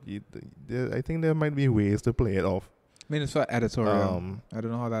shoot, but I think there might be ways to play it off. I mean, it's for editorial. I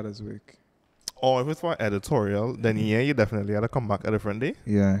don't know how that is work. Or if it's for editorial, then yeah, you definitely have to come back a different day.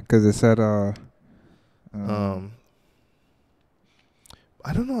 Yeah, because they said,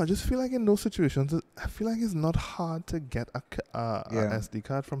 I don't know. I just feel like in those situations, I feel like it's not hard to get a SD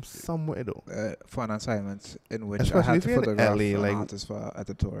card from somewhere though. for an assignment in which Especially I had if to you're in photograph LA, an like- artist for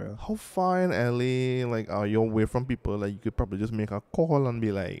editorial. How far in LA, like, are you away from people? Like, you could probably just make a call and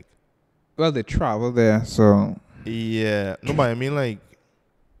be like, Well, they travel there, so yeah. No, but I mean, like,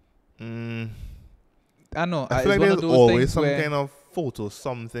 I know. I it's feel like one there's of those always things some where- kind of photo,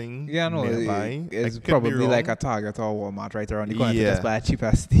 something Yeah, no, nearby. it's I could be probably like wrong. a Target or Walmart right around the corner. Yeah. Just buy a cheap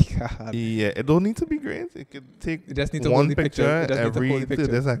SD card. Yeah, it don't need to be great. It could take You just need to one hold the picture. picture You just need to every hold the 30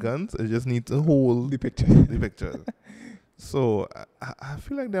 picture. seconds. It just needs to hold The picture. the picture. So I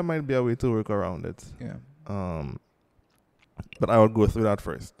feel like there might be a way to work around it. Yeah. But I would go through that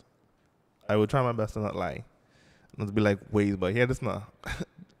first. I would try my best to not lie. Not to be like, wait, but here this now.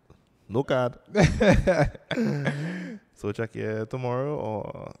 No card. So check here tomorrow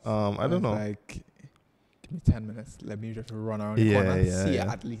or I don't know. Like, give me 10 minutes. Let me just run around the Yeah, corner and yeah, see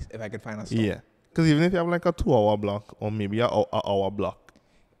yeah. at least if I could find a stop. Yeah. Because even if you have like a 2-hour block or maybe a hour block,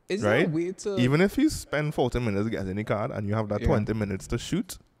 Is right? there a way to... even if you spend 40 minutes getting the card and you have that Yeah. 20 minutes to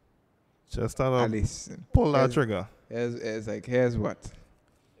shoot, just at start least. pull that Here's- trigger. It's like, here's what.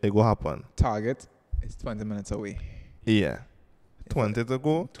 It will happen. Target is 20 minutes away. Yeah. 20 to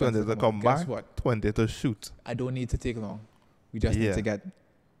go, 20 to come Guess back, what? 20 to shoot. I don't need to take long. We just need Yeah. to get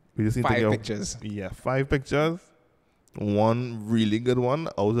We just need 5 to get pictures. 5 pictures. One really good one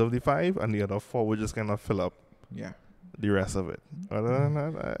out of the 5, and the other 4 will just kind of fill up Yeah. the rest of it. Other than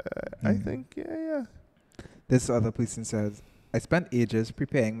that, I think, yeah. This other person says, I spent ages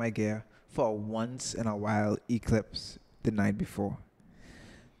preparing my gear for a once in a while eclipse the night before.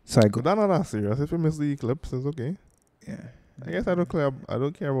 So I go. But that's not that serious. If you miss the eclipse, it's okay. Yeah. I guess I don't care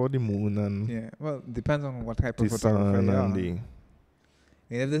about the moon and Yeah. Well, depends on what type the of photographer sun you are. and the.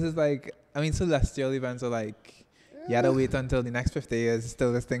 If this is like, I mean, celestial events are like, you had to wait until the next 50 years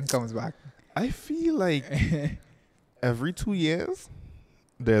till this thing comes back. I feel like every 2 years,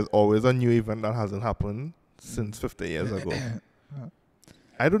 there's always a new event that hasn't happened since 50 years ago.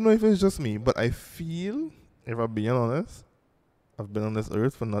 I don't know if it's just me, but I feel, if I'm being honest, I've been on this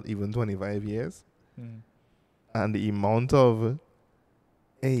earth for not even 25 years. And the amount of,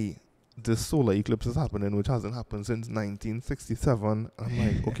 this solar eclipse is happening, which hasn't happened since 1967. I'm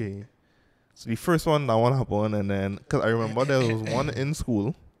like, okay. So the first one, that one happened, and then, because I remember there was one in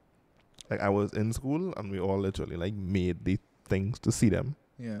school. Like, I was in school, and we all literally, like, made the things to see them.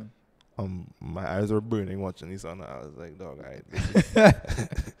 Yeah. My eyes were burning watching this, and I was like, dog,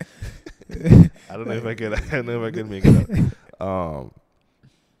 I don't know if I can make it up.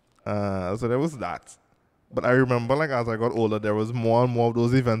 So there was that. But I remember, like, as I got older, there was more and more of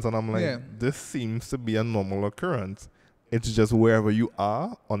those events, and I'm like, this seems to be a normal occurrence. It's just wherever you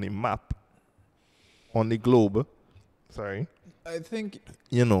are on the map, on the globe. Sorry. I think,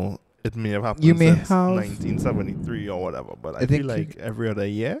 You know, it may have happened You may since have 1973 or whatever, but I feel think like every other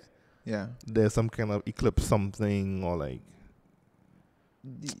year yeah. there's some kind of eclipse something or like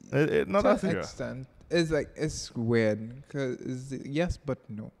not To that an serious. extent, it's like it's weird because yes, but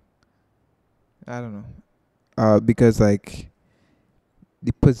no. I don't know. Because like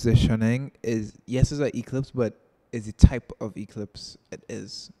the positioning is yes, it's an eclipse, but it's the type of eclipse it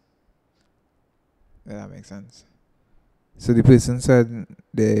is. Yeah, that makes sense. So the person said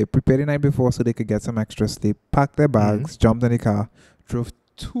they prepared the night before so they could get some extra sleep, packed their bags, jumped in the car, drove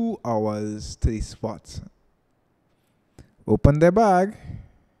 2 hours to the spot, opened their bag.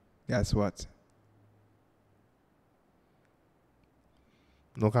 Guess what?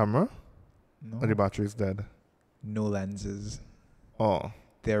 No camera? Or the No, battery's dead? no lenses. Oh.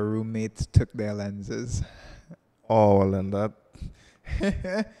 Their roommates took their lenses. Oh, well then that...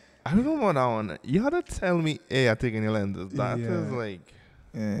 I don't know about that one. You had to tell me, hey, you're taking your lenses. That is Yeah. like...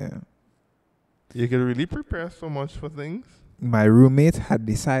 Yeah. You can really prepare so much for things. My roommate had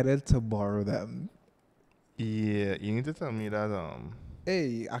decided to borrow them. Yeah, you need to tell me that,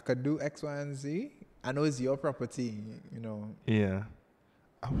 Hey, I could do X, Y, and Z. I know it's your property, you know. yeah.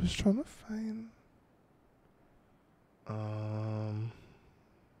 I was trying to find...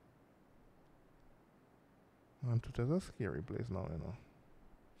 It's a scary place now, you know.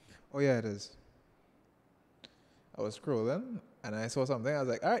 Oh, yeah, it is. I was scrolling and I saw something. I was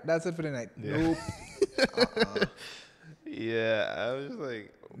like, all right, that's it for the night. Yeah. Nope. Yeah, I was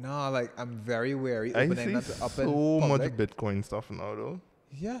like... No, like, I'm very wary I opening see that up in so much public. Bitcoin stuff now, though.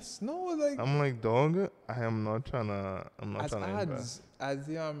 Yes, no, like, I'm like, dog, I'm not trying to as invest. ads, as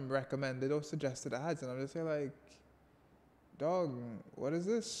the recommended or suggested ads, and I'm just like, dog, what is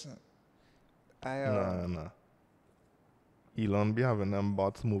this? Nah. Elon be having them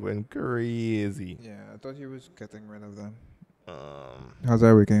bots moving crazy. Yeah, I thought he was getting rid of them. Um, How's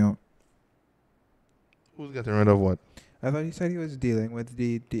that working out? who's getting rid of what? I thought he said he was dealing with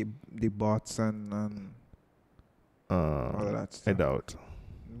the bots and all of that I stuff. doubt.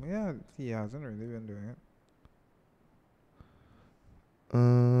 Yeah, he hasn't really been doing it.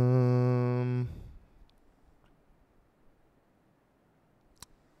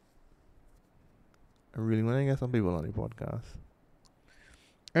 I really want to get some people on the podcast.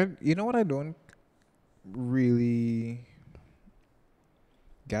 And you know what I don't really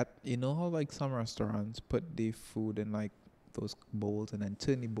get? You know how like some restaurants put the food in like those bowls and then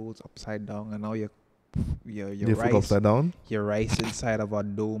turn the bowls upside down, and now your They food rice upside down? your rice inside of a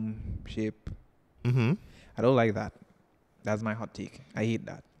dome shape. Mm-hmm. I don't like that. That's my hot take. I hate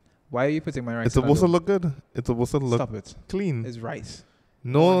that. Why are you putting my rice? It's in a supposed to dome? look good. It's supposed to look Stop it. clean. It's rice.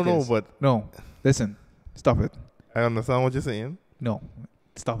 No, cares. but No, listen. Stop it. I understand what you're saying. No,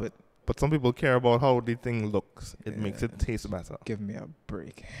 stop it. But some people care about how the thing looks. It makes it Yeah. taste better. Give me a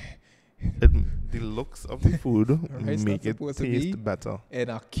break. The looks of the food Rice make not it supposed to be taste better. In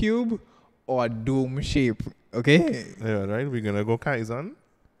a cube or a dome shape, okay? Yeah, right? We're going to go Kaizen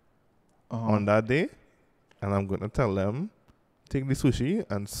on that day. And I'm going to tell them, take the sushi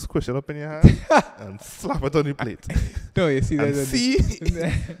and squish it up in your hand and slap it on the plate. No, you see, And there's see,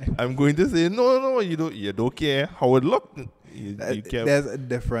 I'm going to say, no, you don't care how it look. You care. there's a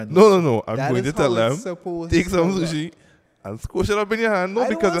difference. No. I'm That going to is tell how them, it's supposed take some to look. sushi and squish it up in your hand. No, I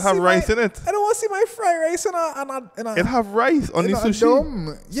don't because wanna it have see rice in it. I don't want to see my fried rice in a It have rice on the in a sushi.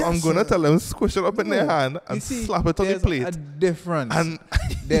 dome. So I'm going to tell them, squish it up in their No. hand You and see, slap it on the there's plate. a difference. And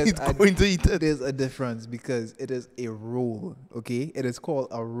There's he's going to eat it. There's a difference because it is a roll, okay? It is called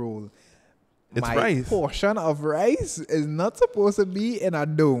a roll. It's My rice. portion of rice is not supposed to be in a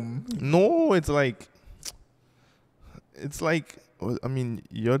dome. No, it's like, well, I mean,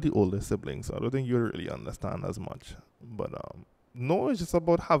 you're the oldest sibling, so I don't think you really understand as much. But no, it's just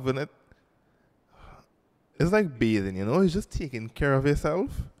about having it. It's like bathing, you know. It's just taking care of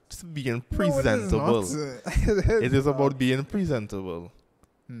yourself, just being presentable. It is about being presentable,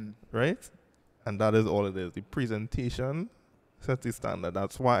 right? And that is all it is. The presentation sets the standard.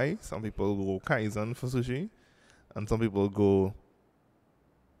 That's why some people go Kaizen for sushi, and some people go,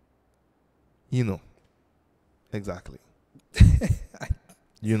 you know, exactly.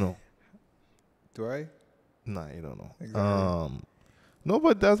 You know. Do I? Nah, you don't know. Exactly. No,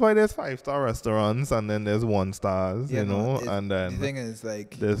 but that's why there's 5-star restaurants and then there's 1 stars, Yeah, you know, no, and the then thing is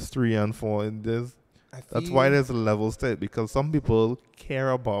like there's 3 and 4. And that's feel- why there's levels to it, because some people care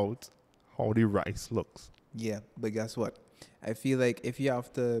about how the rice looks. Yeah, but guess what? I feel like if you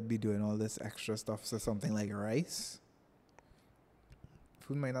have to be doing all this extra stuff for something like rice,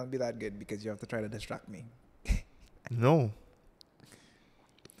 food might not be that good because you have to try to distract me. No.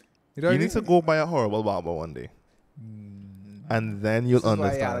 You know what I You need mean? to go by a horrible barber one day. and then you'll This is why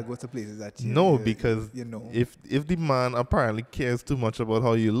you understand. gotta go to places that No, because you know. if the man apparently cares too much about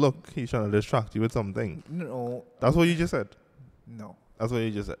how you look, he's trying to distract you with something. No. That's what you just said. No. That's what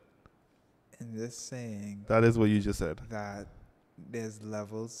you just said. I'm just saying That is what you just said. that there's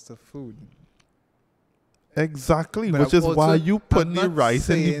levels to food. Exactly, But which I'm is why also- you put I'm the not rice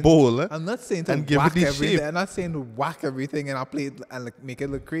in the saying- bowl. I'm not saying to And give it whack the everything. shape. I'm not saying to whack everything in a plate and like make it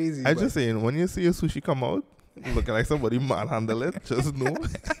look crazy. I'm but just saying, when you see a sushi come out, looking like somebody manhandle it, just know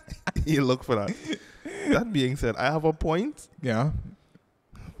you look for that. That being said, I have a point yeah.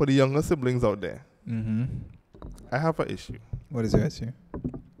 for the younger siblings out there. Mm-hmm. I have an issue. What is your issue?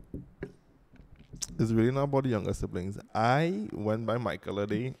 It's really not about the younger siblings. I went by Michael a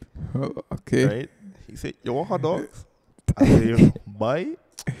day, Oh, okay. right? He said, "You want hot dogs?" I said, "Buy,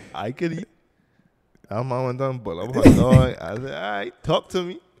 I can eat." And man went down and bought a hot dog. I said, "All right, talk to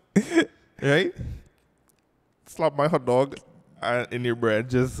me." Right? Slap my hot dog and in your bread,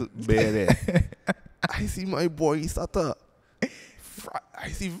 just bare there. I see my boy start to I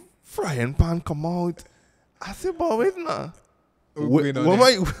see frying pan come out. I said, "But wait now.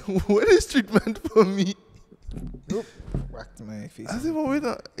 What is treatment for me?" Whacked my face. I said, "But wait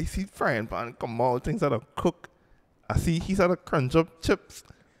now. I see frying pan come out, things that are cook. I see he's had to crunch up chips.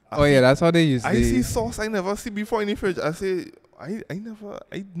 Oh yeah, that's how they use. I see sauce I never see before in the fridge. I say, I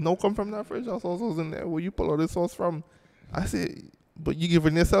now come from that fridge. That sauce was in there. Where you pull all the sauce from? I say, but you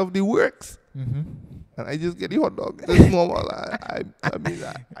giving yourself the works. Mm-hmm. And I just get the hot dog. That's normal. I mean,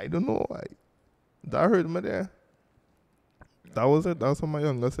 I don't know. That hurt me there. That was it. That was for my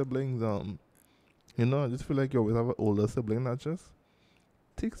younger siblings. You know, I just feel like you always have an older sibling that just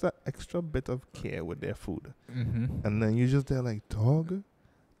takes that extra bit of care with their food. Mm-hmm. And then you just there like, dog,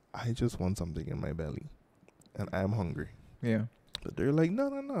 I just want something in my belly. And I'm hungry. Yeah. But they're like, no.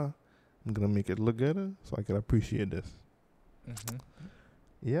 I'm going to make it look good so I can appreciate this. Mm-hmm.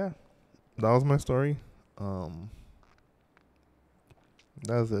 Yeah. That was my story.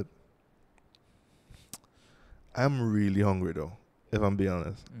 That's it. I'm really hungry though, if I'm being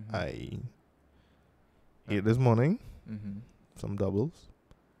honest. Mm-hmm. I ate this morning Mm-hmm. some doubles,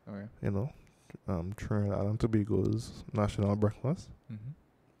 Okay. you know, Trinidad and Tobago's national breakfast. Mm-hmm.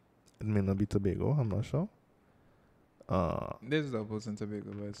 It may not be Tobago, I'm not sure. There's doubles in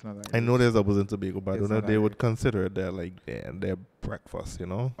Tobago, but it's not that. I know there's doubles in Tobago, but I It's don't know not if they that would consider it their breakfast, you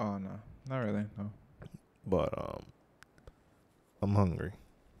know. Oh no, not really. No. But I'm hungry.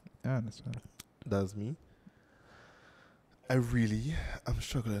 I understand. That's me. I'm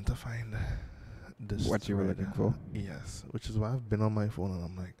struggling to find this. What you were thread. looking for? Yes, which is why I've been on my phone and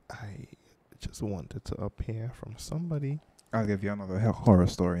I'm like, I just wanted to appear from somebody. I'll give you another horror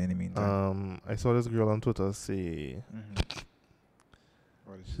story in the meantime. I saw this girl on Twitter say, Mm-hmm.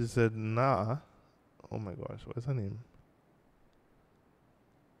 What is she said, nah. Oh my gosh, what is her name?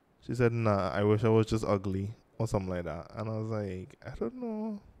 She said, nah, I wish I was just ugly or something like that. And I was like, I don't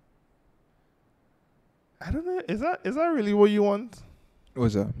know. Is that really what you want?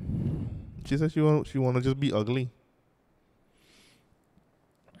 What's that? She said she want to just be ugly.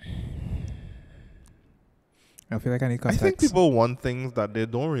 I feel like I need I context. think people want things that they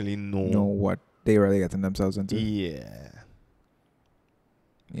don't really know what they really getting themselves into. Yeah.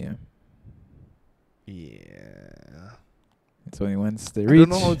 Yeah. Yeah. It's only once they I reach. don't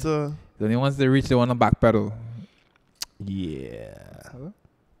know how to. It's only once they reach, they want to backpedal. Yeah. Hello?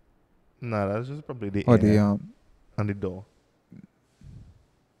 Nah, that's just probably the Or air the and the door.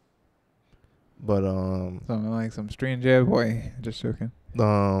 But something like some strange air boy. Just joking.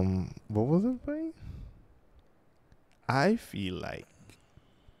 what was it, boy? I feel like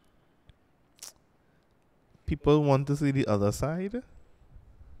people want to see the other side.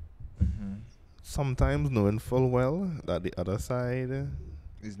 Mm-hmm. Sometimes knowing full well that the other side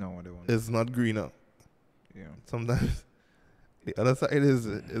Is not what they want. is not greener. Yeah. Sometimes the other side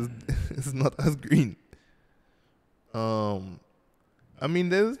is not as green. I mean,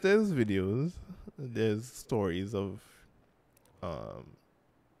 there's videos, there's stories of,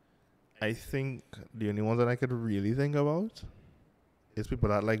 I think the only ones that I could really think about is people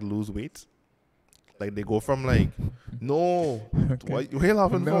that like lose weight. Like they go from like, no, Okay. what you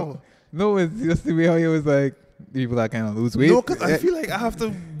laughing No. for? No, it's just the way how he was like people that kind of lose weight. No, because I feel like I have to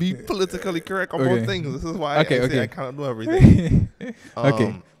be politically correct about Okay. things. This is why I say I cannot do everything.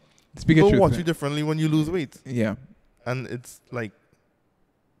 Okay. Speak your People truth. watch you differently when you lose weight. Yeah. And it's like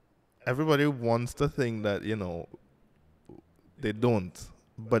everybody wants to think that, you know, they don't,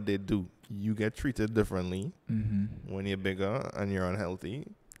 but they do. You get treated differently Mm-hmm. when you're bigger and you're unhealthy.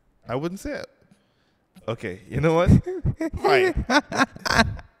 I wouldn't say it. Okay, you know what? Fine.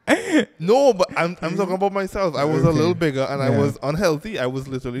 No, but I'm talking about myself. I was a little bigger and I Yeah. was unhealthy. I was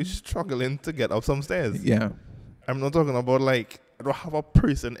literally struggling to get up some stairs. Yeah. I'm not talking about like I don't have a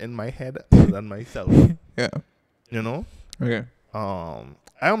person in my head other than myself. Yeah. You know? Okay.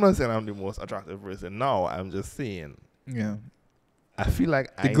 I'm not saying I'm the most attractive person now. I'm just saying Yeah. I feel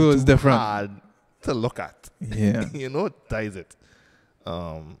like The I'm goal is too different. hard to look at. Yeah. You know, that is it.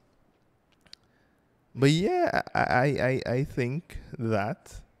 But yeah, I think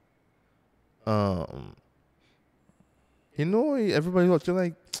that you know, everybody watching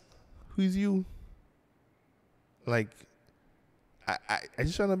like, who's you? Like, I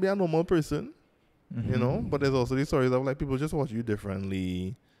just trying to be a normal person, you know. But there's also these stories of like people just watch you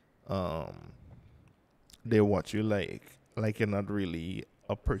differently. They watch you like you're not really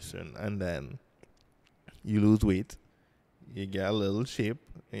a person, and then you lose weight, you get a little shape,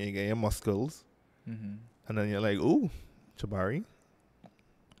 and you get your muscles, and then you're like, ooh, Jabari,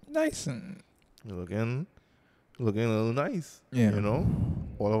 Nice. you're looking a little nice. Yeah. You know,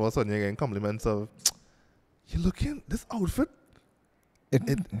 all of a sudden you're getting compliments of, you're looking, this outfit It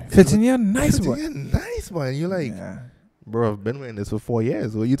fits in your nice fits in one. you nice, man. You're like, Yeah. bro, I've been wearing this for 4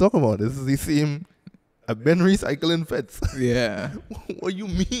 years. What are you talking about? This is the same. I've been recycling fits. Yeah. What you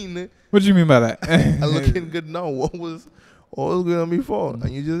mean? What do you mean by that? I'm looking good now. What was going on before? And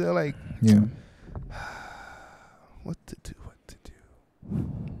you just are like, Yeah. what to do?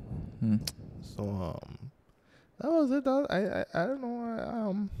 Hmm. So that was it. I don't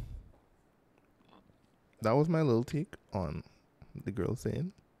know. That was my little take on the girl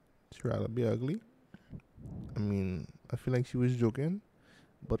saying she'd rather be ugly. I mean, I feel like she was joking,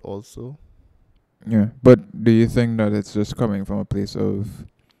 but also Yeah. But do you think that it's just coming from a place of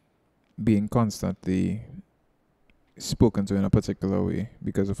being constantly spoken to in a particular way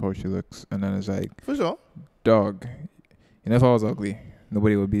because of how she looks, and then it's like, for sure. dog, you know, if I was ugly,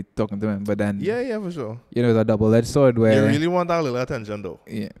 nobody would be talking to him. But then, Yeah, for sure. you know, it's a double-edged sword where You really want that little attention, though.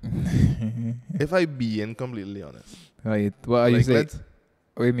 yeah. If I being completely honest, Right. What are you like, saying? let's-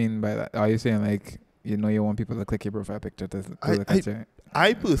 What do you mean by that? Are you saying like, you know, you want people to click your profile picture to look at you?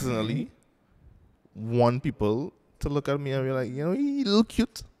 I personally want people to look at me and be like, you know, you look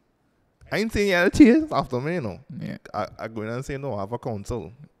cute. I ain't saying you had a chase after me, you know. Yeah. I go in and say, no, I have a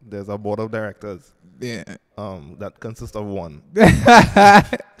council. There's a board of directors. Yeah. That consists of one. Yeah.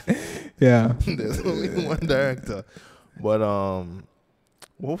 There's only one director. But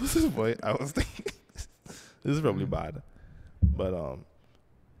what was his voice? I was thinking this is probably bad. But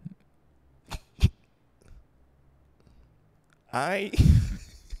I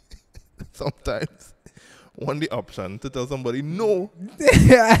sometimes want the option to tell somebody no.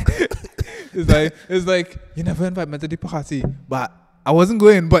 It's like you never invite me to the party, but I wasn't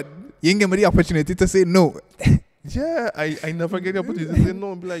going, but you didn't give me the opportunity to say no. Yeah, I never get the opportunity to say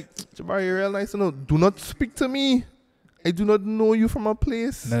no and be like, Jabari, you're real nice. No, do not speak to me. I do not know you from a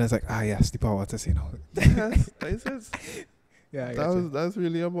place. And then it's like, yes, the power to say no. Yes, Yeah, I got you. that's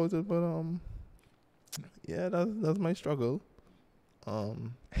really about it. But yeah, that's my struggle.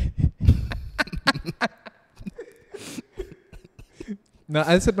 No,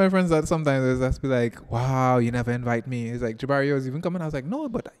 I said my friends that sometimes they just be like, wow, you never invite me. It's like, Jabari, you was even coming. I was like, no,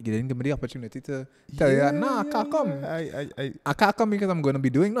 but you didn't give me the opportunity to tell you that. No, I can't come. I can't come because I'm going to be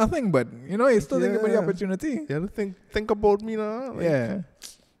doing nothing. But, you know, you still didn't give me the opportunity. You have to think about me now. Like, Yeah.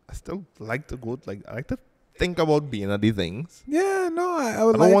 I still like to go. Like, I like to think about being at these things. Yeah, no, I I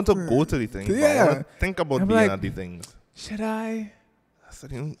would don't like want to go to the things. But I Yeah. want to think about I'm being like, at these things. should I? I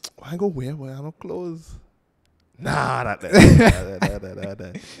said, why go where? Where I have no clothes? Nah,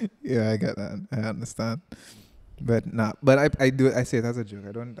 that. Yeah, I get that. I understand. But nah, but I say it as a joke.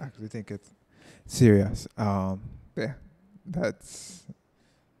 I don't actually think it's serious. Yeah, that's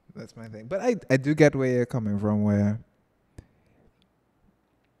my thing. But I do get where you're coming from, where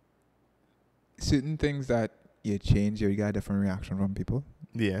certain things that you change, you get a different reaction from people,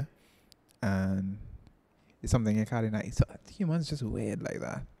 Yeah. and it's something you can't deny. So humans just weird like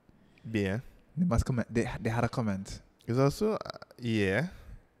that. Yeah. They must comment. They had a comment. It's also, yeah.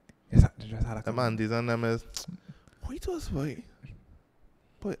 They just had a The comment. man, these and them is, wait was boy.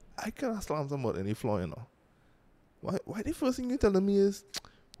 But I cannot slam them about any flaw, you know. Why the first thing you telling me is,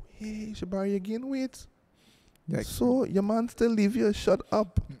 hey, Jabari, you gain weight. Like, So your man still leave you, shut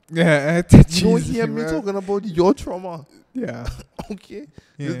up. yeah, You don't hear me talking about your trauma. Yeah. Okay?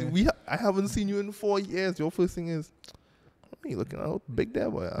 Yeah. I haven't seen you in 4 years. Your first thing is, you looking out big there,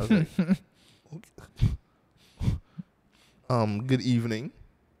 boy. I was like, okay. Good evening.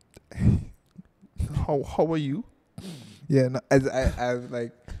 How are you? Yeah, no, as I was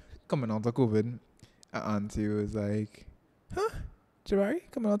like coming out of COVID, an auntie was like, huh? Jabari,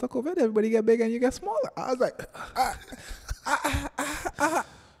 coming out of COVID, everybody get big and you get smaller. I was like,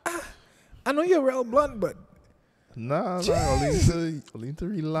 I know you're real blunt, but Nah, only to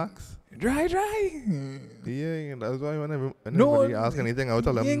relax. dry. Yeah, that's why when No, anybody ask anything, I would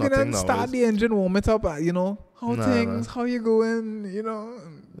tell You them ain't nothing gonna now. start the engine, warm it up, you know, how Nah, things, nah. how you going, you know.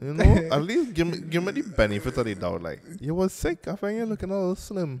 You know, at least give me the benefit of the doubt. Like, you was sick. I find you looking a little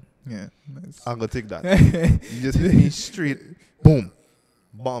slim. Yeah, nice. I'm gonna take that. You just hit me straight. Boom.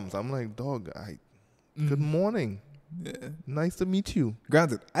 Bombs. I'm like, dog, good morning. Yeah. Nice to meet you.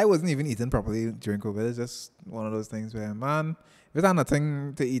 Granted, I wasn't even eating properly during COVID. It's just one of those things where, man, if it's not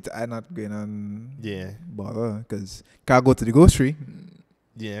nothing to eat, I'm not going on bother because can't go to the grocery.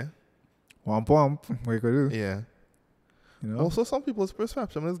 Yeah. Womp, what you could do? Yeah. You know? Also, some people's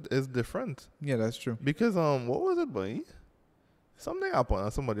perception is different. Yeah, that's true. Because, what was it, boy? Something happened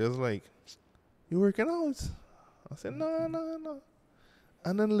and somebody was like, you working out? I said, no.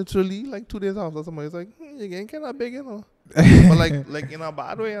 And then literally, like 2 days after, somebody was like, you're getting kind of big, you know. But like in a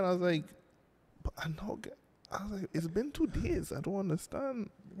bad way. And I was like, but I was like, it's been 2 days. I don't understand.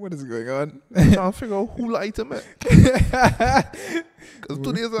 What is going on? I'm trying to figure out who lied to me. Because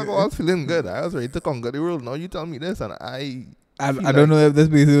 2 days ago, I was feeling good. I was ready to conquer the world. Now you tell me this, and I don't know if this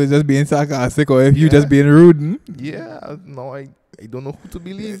person was just being sarcastic or if you just being rude. Yeah, no, I don't know who to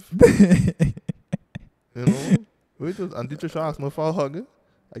believe. You know? Wait, Auntie Trisha asked me for a hug.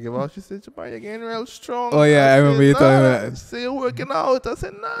 I gave her, she said, Jabari, you're getting real strong. Oh, yeah, I remember you talking about that. Say you're working out. I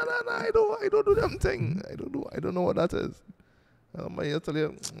said, nah, I don't do them thing. I don't know what that is. I tell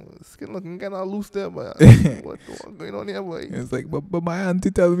you, skin looking kind of loose there, but what's going on here, boy? It's like, but my auntie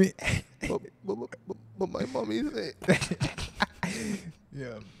tell me. but my mommy say.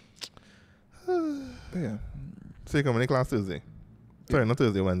 Yeah. Yeah. So you coming to class Thursday? Sorry, not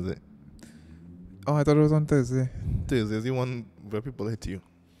Thursday, Wednesday. Oh, I thought it was on Thursday. Thursday is the one where people hit you.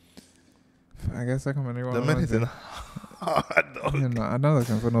 I guess I come in The men hitting hard, dog. You know, I'm not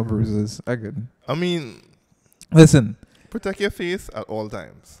looking for no bruises. I good. I mean, listen. Protect your face at all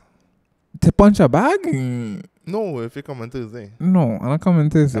times. To punch a bag? No, if you come on Thursday. No, I'm not coming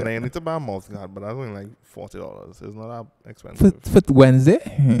Thursday. And I need to buy a mouth guard, but that's only like $40. It's not that expensive. For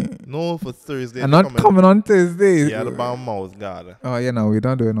Wednesday? No, for Thursday. I'm not coming on Thursday. Yeah, to buy a mouth guard. Oh, yeah, no, we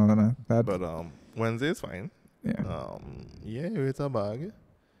don't do it none of that. But Wednesday is fine. Yeah. Yeah, it's a bag.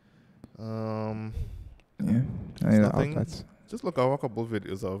 Yeah. Just look at a couple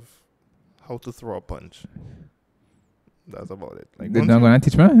videos of how to throw a punch. That's about it. Like, they're not gonna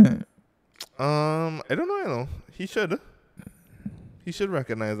teach me? I don't know, you know. He should. He should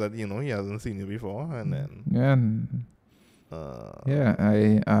recognize that, you know, he hasn't seen you before, and then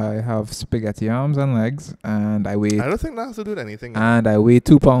I have spaghetti arms and legs, and I weigh. I don't think that has to do with anything. And I weigh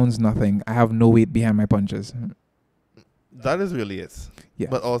 2 pounds nothing. I have no weight behind my punches. That is really it. Yeah.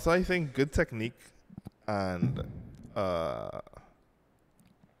 But also, I think good technique and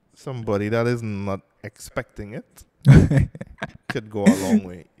somebody that is not expecting it could go a long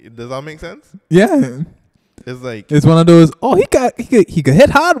way. Does that make sense? Yeah. It's like, it's one of those. Oh, he could hit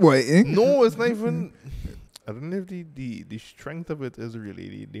hard, boy. Eh? No, it's not even. I don't know if the strength of it is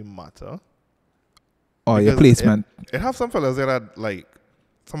really the matter. Oh, your placement. It have some fellas that like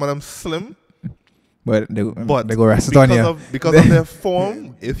some of them slim, but they go rest it on you. Because of their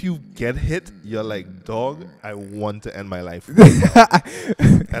form, if you get hit, you're like, dog, I want to end my life.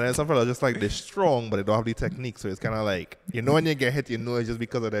 And then some fellas just like they're strong, but they don't have the technique. So it's kind of like, you know, when you get hit, you know it's just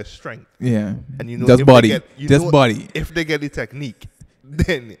because of their strength. Yeah. And you know, just body. Body. If they get the technique,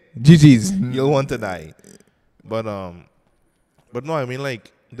 then GG's. You'll want to die. But no, I mean,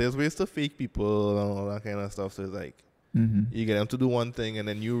 like, there's ways to fake people and all that kind of stuff. So it's like, you get them to do one thing and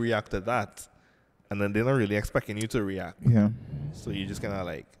then you react to that. And then they're not really expecting you to react. Yeah. So you just kind of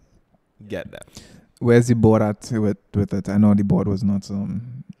like get that. Where's the board at with it? I know the board was not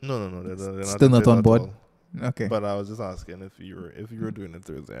No. They're still not on board. Okay. But I was just asking if you were doing it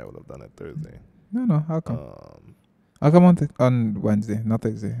Thursday, I would have done it Thursday. No. How come? I'll come on Wednesday, not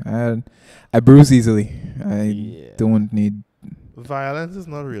Thursday. I bruise easily. I don't need. Violence is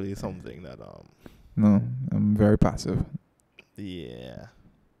not really something that No, I'm very passive. Yeah.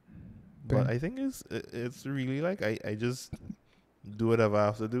 But I think it's really like I just do whatever I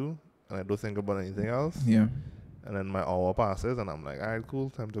have to do and I don't think about anything else. Yeah. And then my hour passes and I'm like, all right, cool,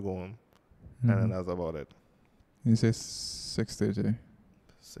 time to go home. And then that's about it. You say 6:30.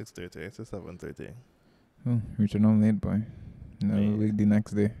 6:30 to 7:30. Oh, reaching home late, boy. No, week the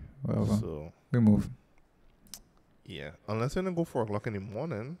next day. Whatever. So we move. Yeah. Unless you're gonna go 4 o'clock in the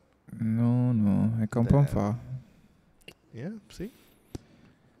morning. No. I come from far. Yeah, see?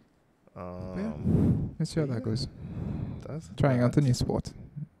 Let's see how that goes. Trying out a new sport.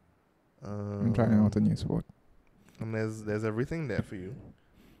 I'm trying out a new sport. And there's everything there for you.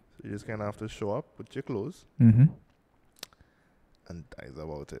 So you just kind of have to show up with your clothes. Mm-hmm. And that is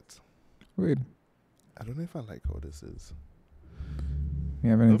about it. Weird. I don't know if I like how this is. You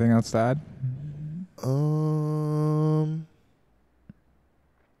have anything else to add?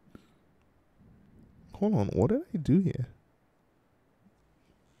 Hold on. What did I do here?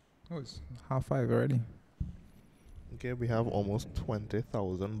 Oh, it's 5:30 already. Okay, we have almost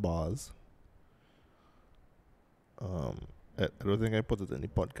 20,000 bars. I don't think I put it in the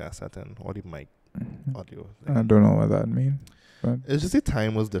podcast setting or the mic audio thing. I don't know what that means. But It's just the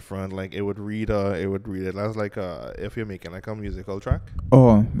time was different. Like it would read it as like if you're making like a musical track.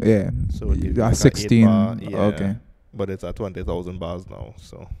 oh yeah, So it gives you like a 16. 8-bar, yeah. Okay. But it's at 20,000 bars now.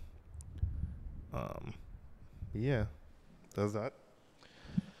 So yeah. Does that?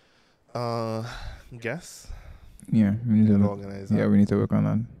 Guess. Yeah, we need to Organize that. Yeah, we need to work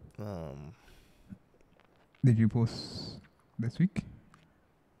on that. Did you post this week?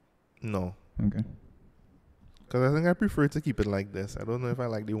 No. Okay. Because I think I prefer to keep it like this. I don't know if I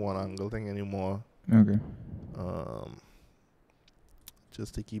like the one angle thing anymore. Okay.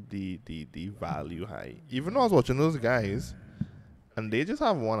 Just to keep the value high. Even though I was watching those guys, and they just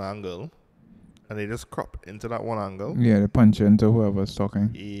have one angle, and they just crop into that one angle. Yeah, they punch into whoever's talking.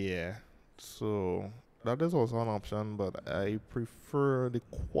 Yeah. So that is also an option, but I prefer the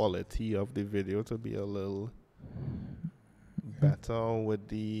quality of the video to be a little better with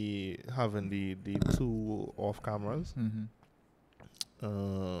having the two off cameras. Mm-hmm.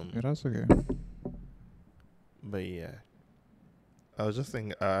 Yeah, that's okay. But yeah, I've just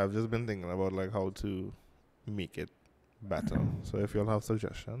been thinking about like how to make it better. So if y'all have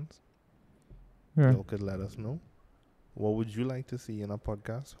suggestions, Yeah. y'all could let us know. What would you like to see in a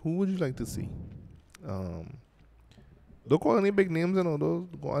podcast? Who would you like to see? Don't call any big names and all those.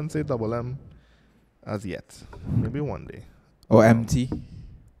 Go and say Double M as yet. Maybe one day. Oh, MT.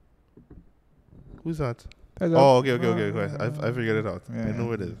 Who's that? That's Oh, okay. I figured it out. Yeah. I know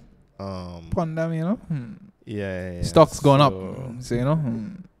who it is. Pondam, you know. Yeah. Stocks going up, so you know.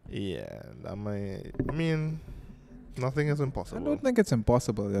 Yeah, that might. I mean, nothing is I impossible. don't think it's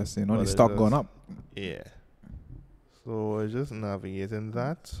impossible. Just But the it stock just- going up. Yeah. So we're just navigating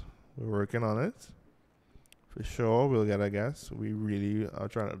that. We're working on it. For sure, we'll get a guest. We really are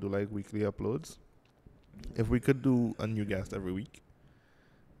trying to do like weekly uploads. If we could do a new guest every week,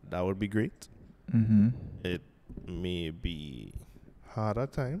 that would be great. Mm-hmm. It may be hard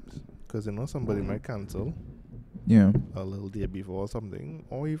at times because somebody might cancel Yeah. a little day before or something,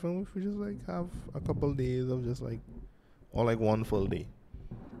 or even if we just like have a couple days of just like, or like one full day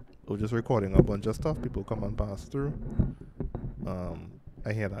of just recording a bunch of stuff. People come and pass through.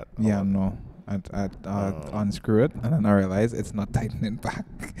 I hear that. a Yeah, lot. no. I unscrew it and then I realize it's not tightening back.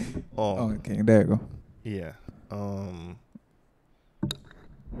 Oh, Okay, there you go. yeah.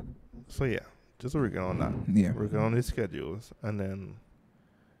 So yeah, just working on that. Yeah. Working on the schedules and then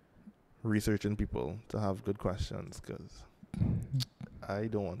researching people to have good questions because I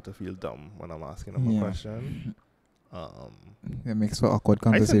don't want to feel dumb when I'm asking them a Yeah. question. It makes for awkward I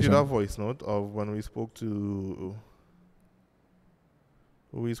sent you conversation. that voice note of when we spoke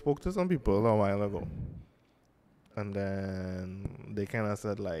to some people a while ago, and then they kind of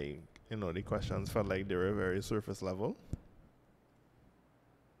said like, the questions felt like they were very surface level.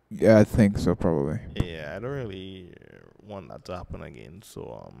 Yeah, I think so, probably. Yeah, I don't really want that to happen again.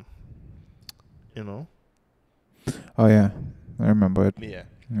 So, Oh, yeah. I remember it. yeah.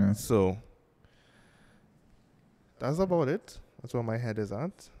 Yeah. So that's about it. That's where my head is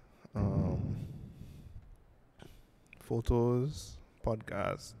at. Photos,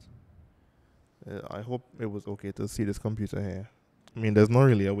 podcast. I hope it was okay to see this computer here. I mean, there's not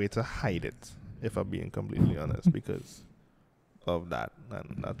really a way to hide it, if I'm being completely honest, because of that,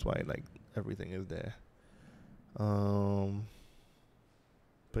 and that's why like everything is there. But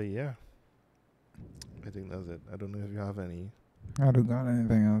yeah, I think that's it. I don't know if you have any. I don't got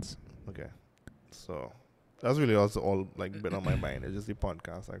anything else. Okay, so that's really also all like been on my mind. It's just the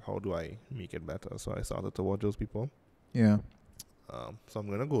podcast. Like, how do I make it better? So I started to watch those people. Yeah. So I'm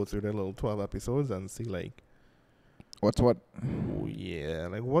gonna go through the little 12 episodes and see like, What's what? oh yeah,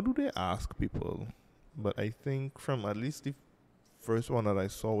 like what do they ask people? But I think from at least the first one that I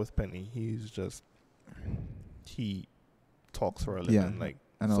saw with Penny, he talks for a living. Yeah. Like,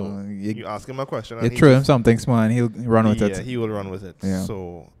 I know. so you ask him a question You and throw him something small and he'll run with it. Yeah, he will run with it. Yeah.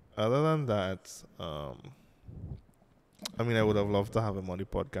 So other than that, I mean, I would have loved to have him on the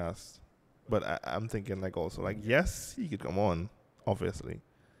podcast, but I'm thinking like also like, yes, he could come on, obviously,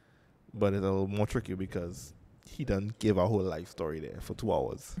 but it's a little more tricky because he done give a whole life story there for 2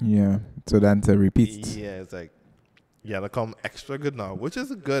 hours. Yeah. So then to repeat. Yeah, it's like, yeah, they come extra good now, which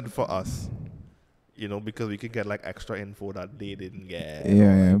is good for us, you know, because we could get like extra info that they didn't get.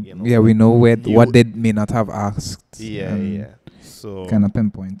 Yeah, like, you know, yeah. We know what you- they may not have asked. Yeah, yeah. So Kind of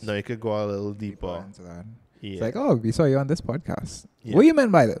pinpoint. now you could go a little deeper. into that. Yeah. It's like, oh, we saw you on this podcast. Yeah. What you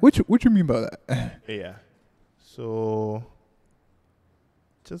meant by that? What you mean by that? Yeah. So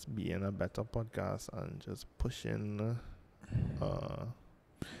just being a better podcast and just pushing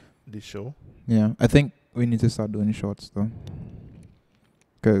the show. Yeah, I think we need to start doing shorts though,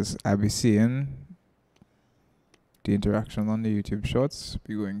 because I be seeing the interaction on the YouTube shorts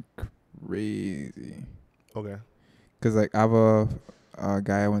be going crazy. Okay. Because like I have a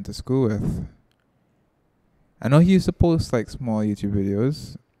guy I went to school with. I know he used to post like small YouTube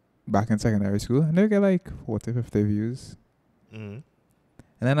videos back in secondary school, and they get like 40, 50 views. Mm-hmm.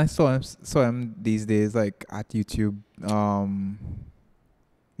 And then I saw him these days like at YouTube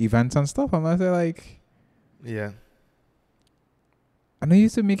events and stuff. And I was like, Yeah. I know you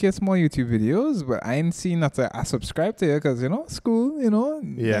used to make your small YouTube videos, but I ain't seen that I subscribe to you because, you know, school, you know,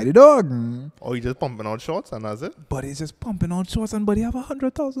 Yeah. the dog. Oh, you just pumping out shorts and that's it? But he's just pumping out shorts and buddy have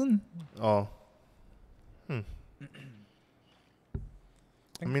 100,000. Oh.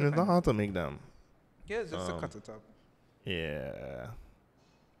 I mean, it's not hard to make them. Yeah, it's just to cut it up. Yeah.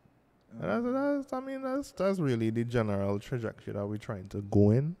 That's really the general trajectory that we're trying to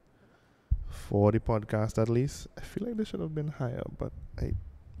go in for the podcast, at least. I feel like they should have been higher, but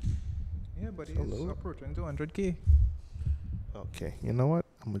Yeah, but he's approaching 200K. okay. You know what?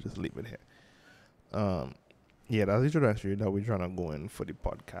 I'm gonna just leave it here. Yeah, that's the trajectory that we're trying to go in for the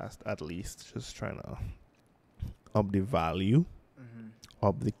podcast, at least. Just trying to up the value,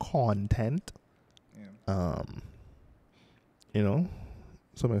 up the content. Yeah. You know,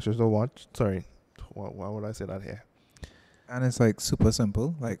 so make sure to watch. Sorry, why would I say that here? And it's like super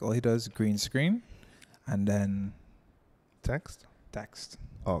simple. Like all he does green screen and then Text. text.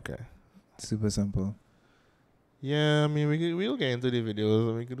 Okay. Super simple. Yeah, I mean, we'll get into the videos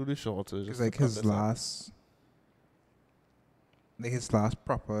and we could do the shorts. It's like his last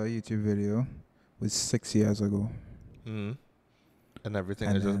proper YouTube video was 6 years ago. Mm-hmm. And everything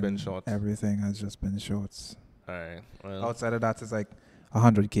has just been shorts. Everything has just been shorts. Alright. Well. Outside of that, it's like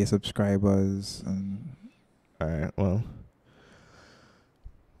 100K subscribers and. Alright. Well.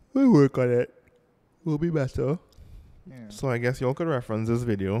 We'll work on it. We'll be better. Yeah. So I guess y'all could reference this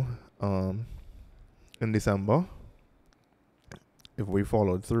video in December if we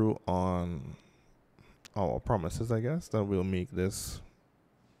followed through on our promises, I guess, that we'll make this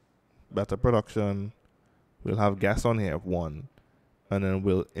better production. We'll have guests on here, one, and then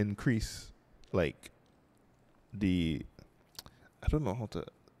we'll increase like I don't know how to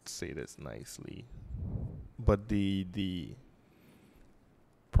say this nicely, but the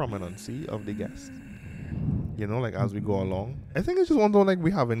prominency of the guest. You know, like as we go along. I think it's just one thing like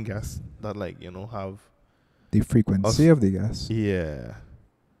we having guests that like, you know, have the frequency of the guests. Yeah.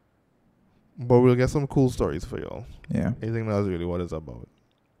 But we'll get some cool stories for y'all. Yeah. I think that's really what it's about.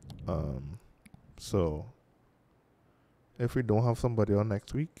 So if we don't have somebody on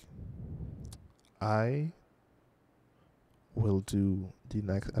next week, I will do the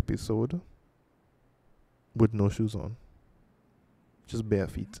next episode with no shoes on. Just bare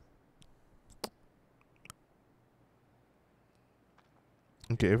feet.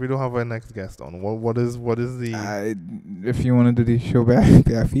 Okay, if we don't have our next guest on, what is the if you want to do the show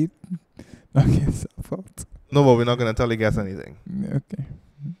bare feet, knock yourself out. No, but we're not gonna tell the guest anything. Okay.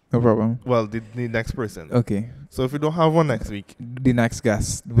 No problem. Well, the next person. Okay. So if we don't have one next week, The next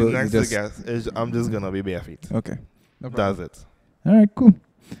guest. the next guest is I'm just gonna be bare feet. Okay. No That's it. All right, cool.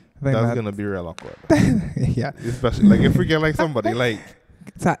 I think That's gonna be real awkward. yeah. Especially like if we get like somebody like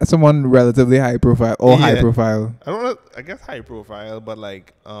Someone relatively high profile or high Yeah. profile. I don't know, I guess high profile, but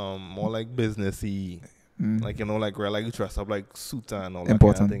like more like businessy, like you know, like where like you dress up like suit and all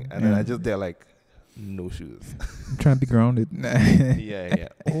Important. that kind of thing, and then Yeah. I just they're like no shoes. I'm trying to be grounded. yeah.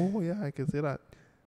 Oh yeah, I can say that.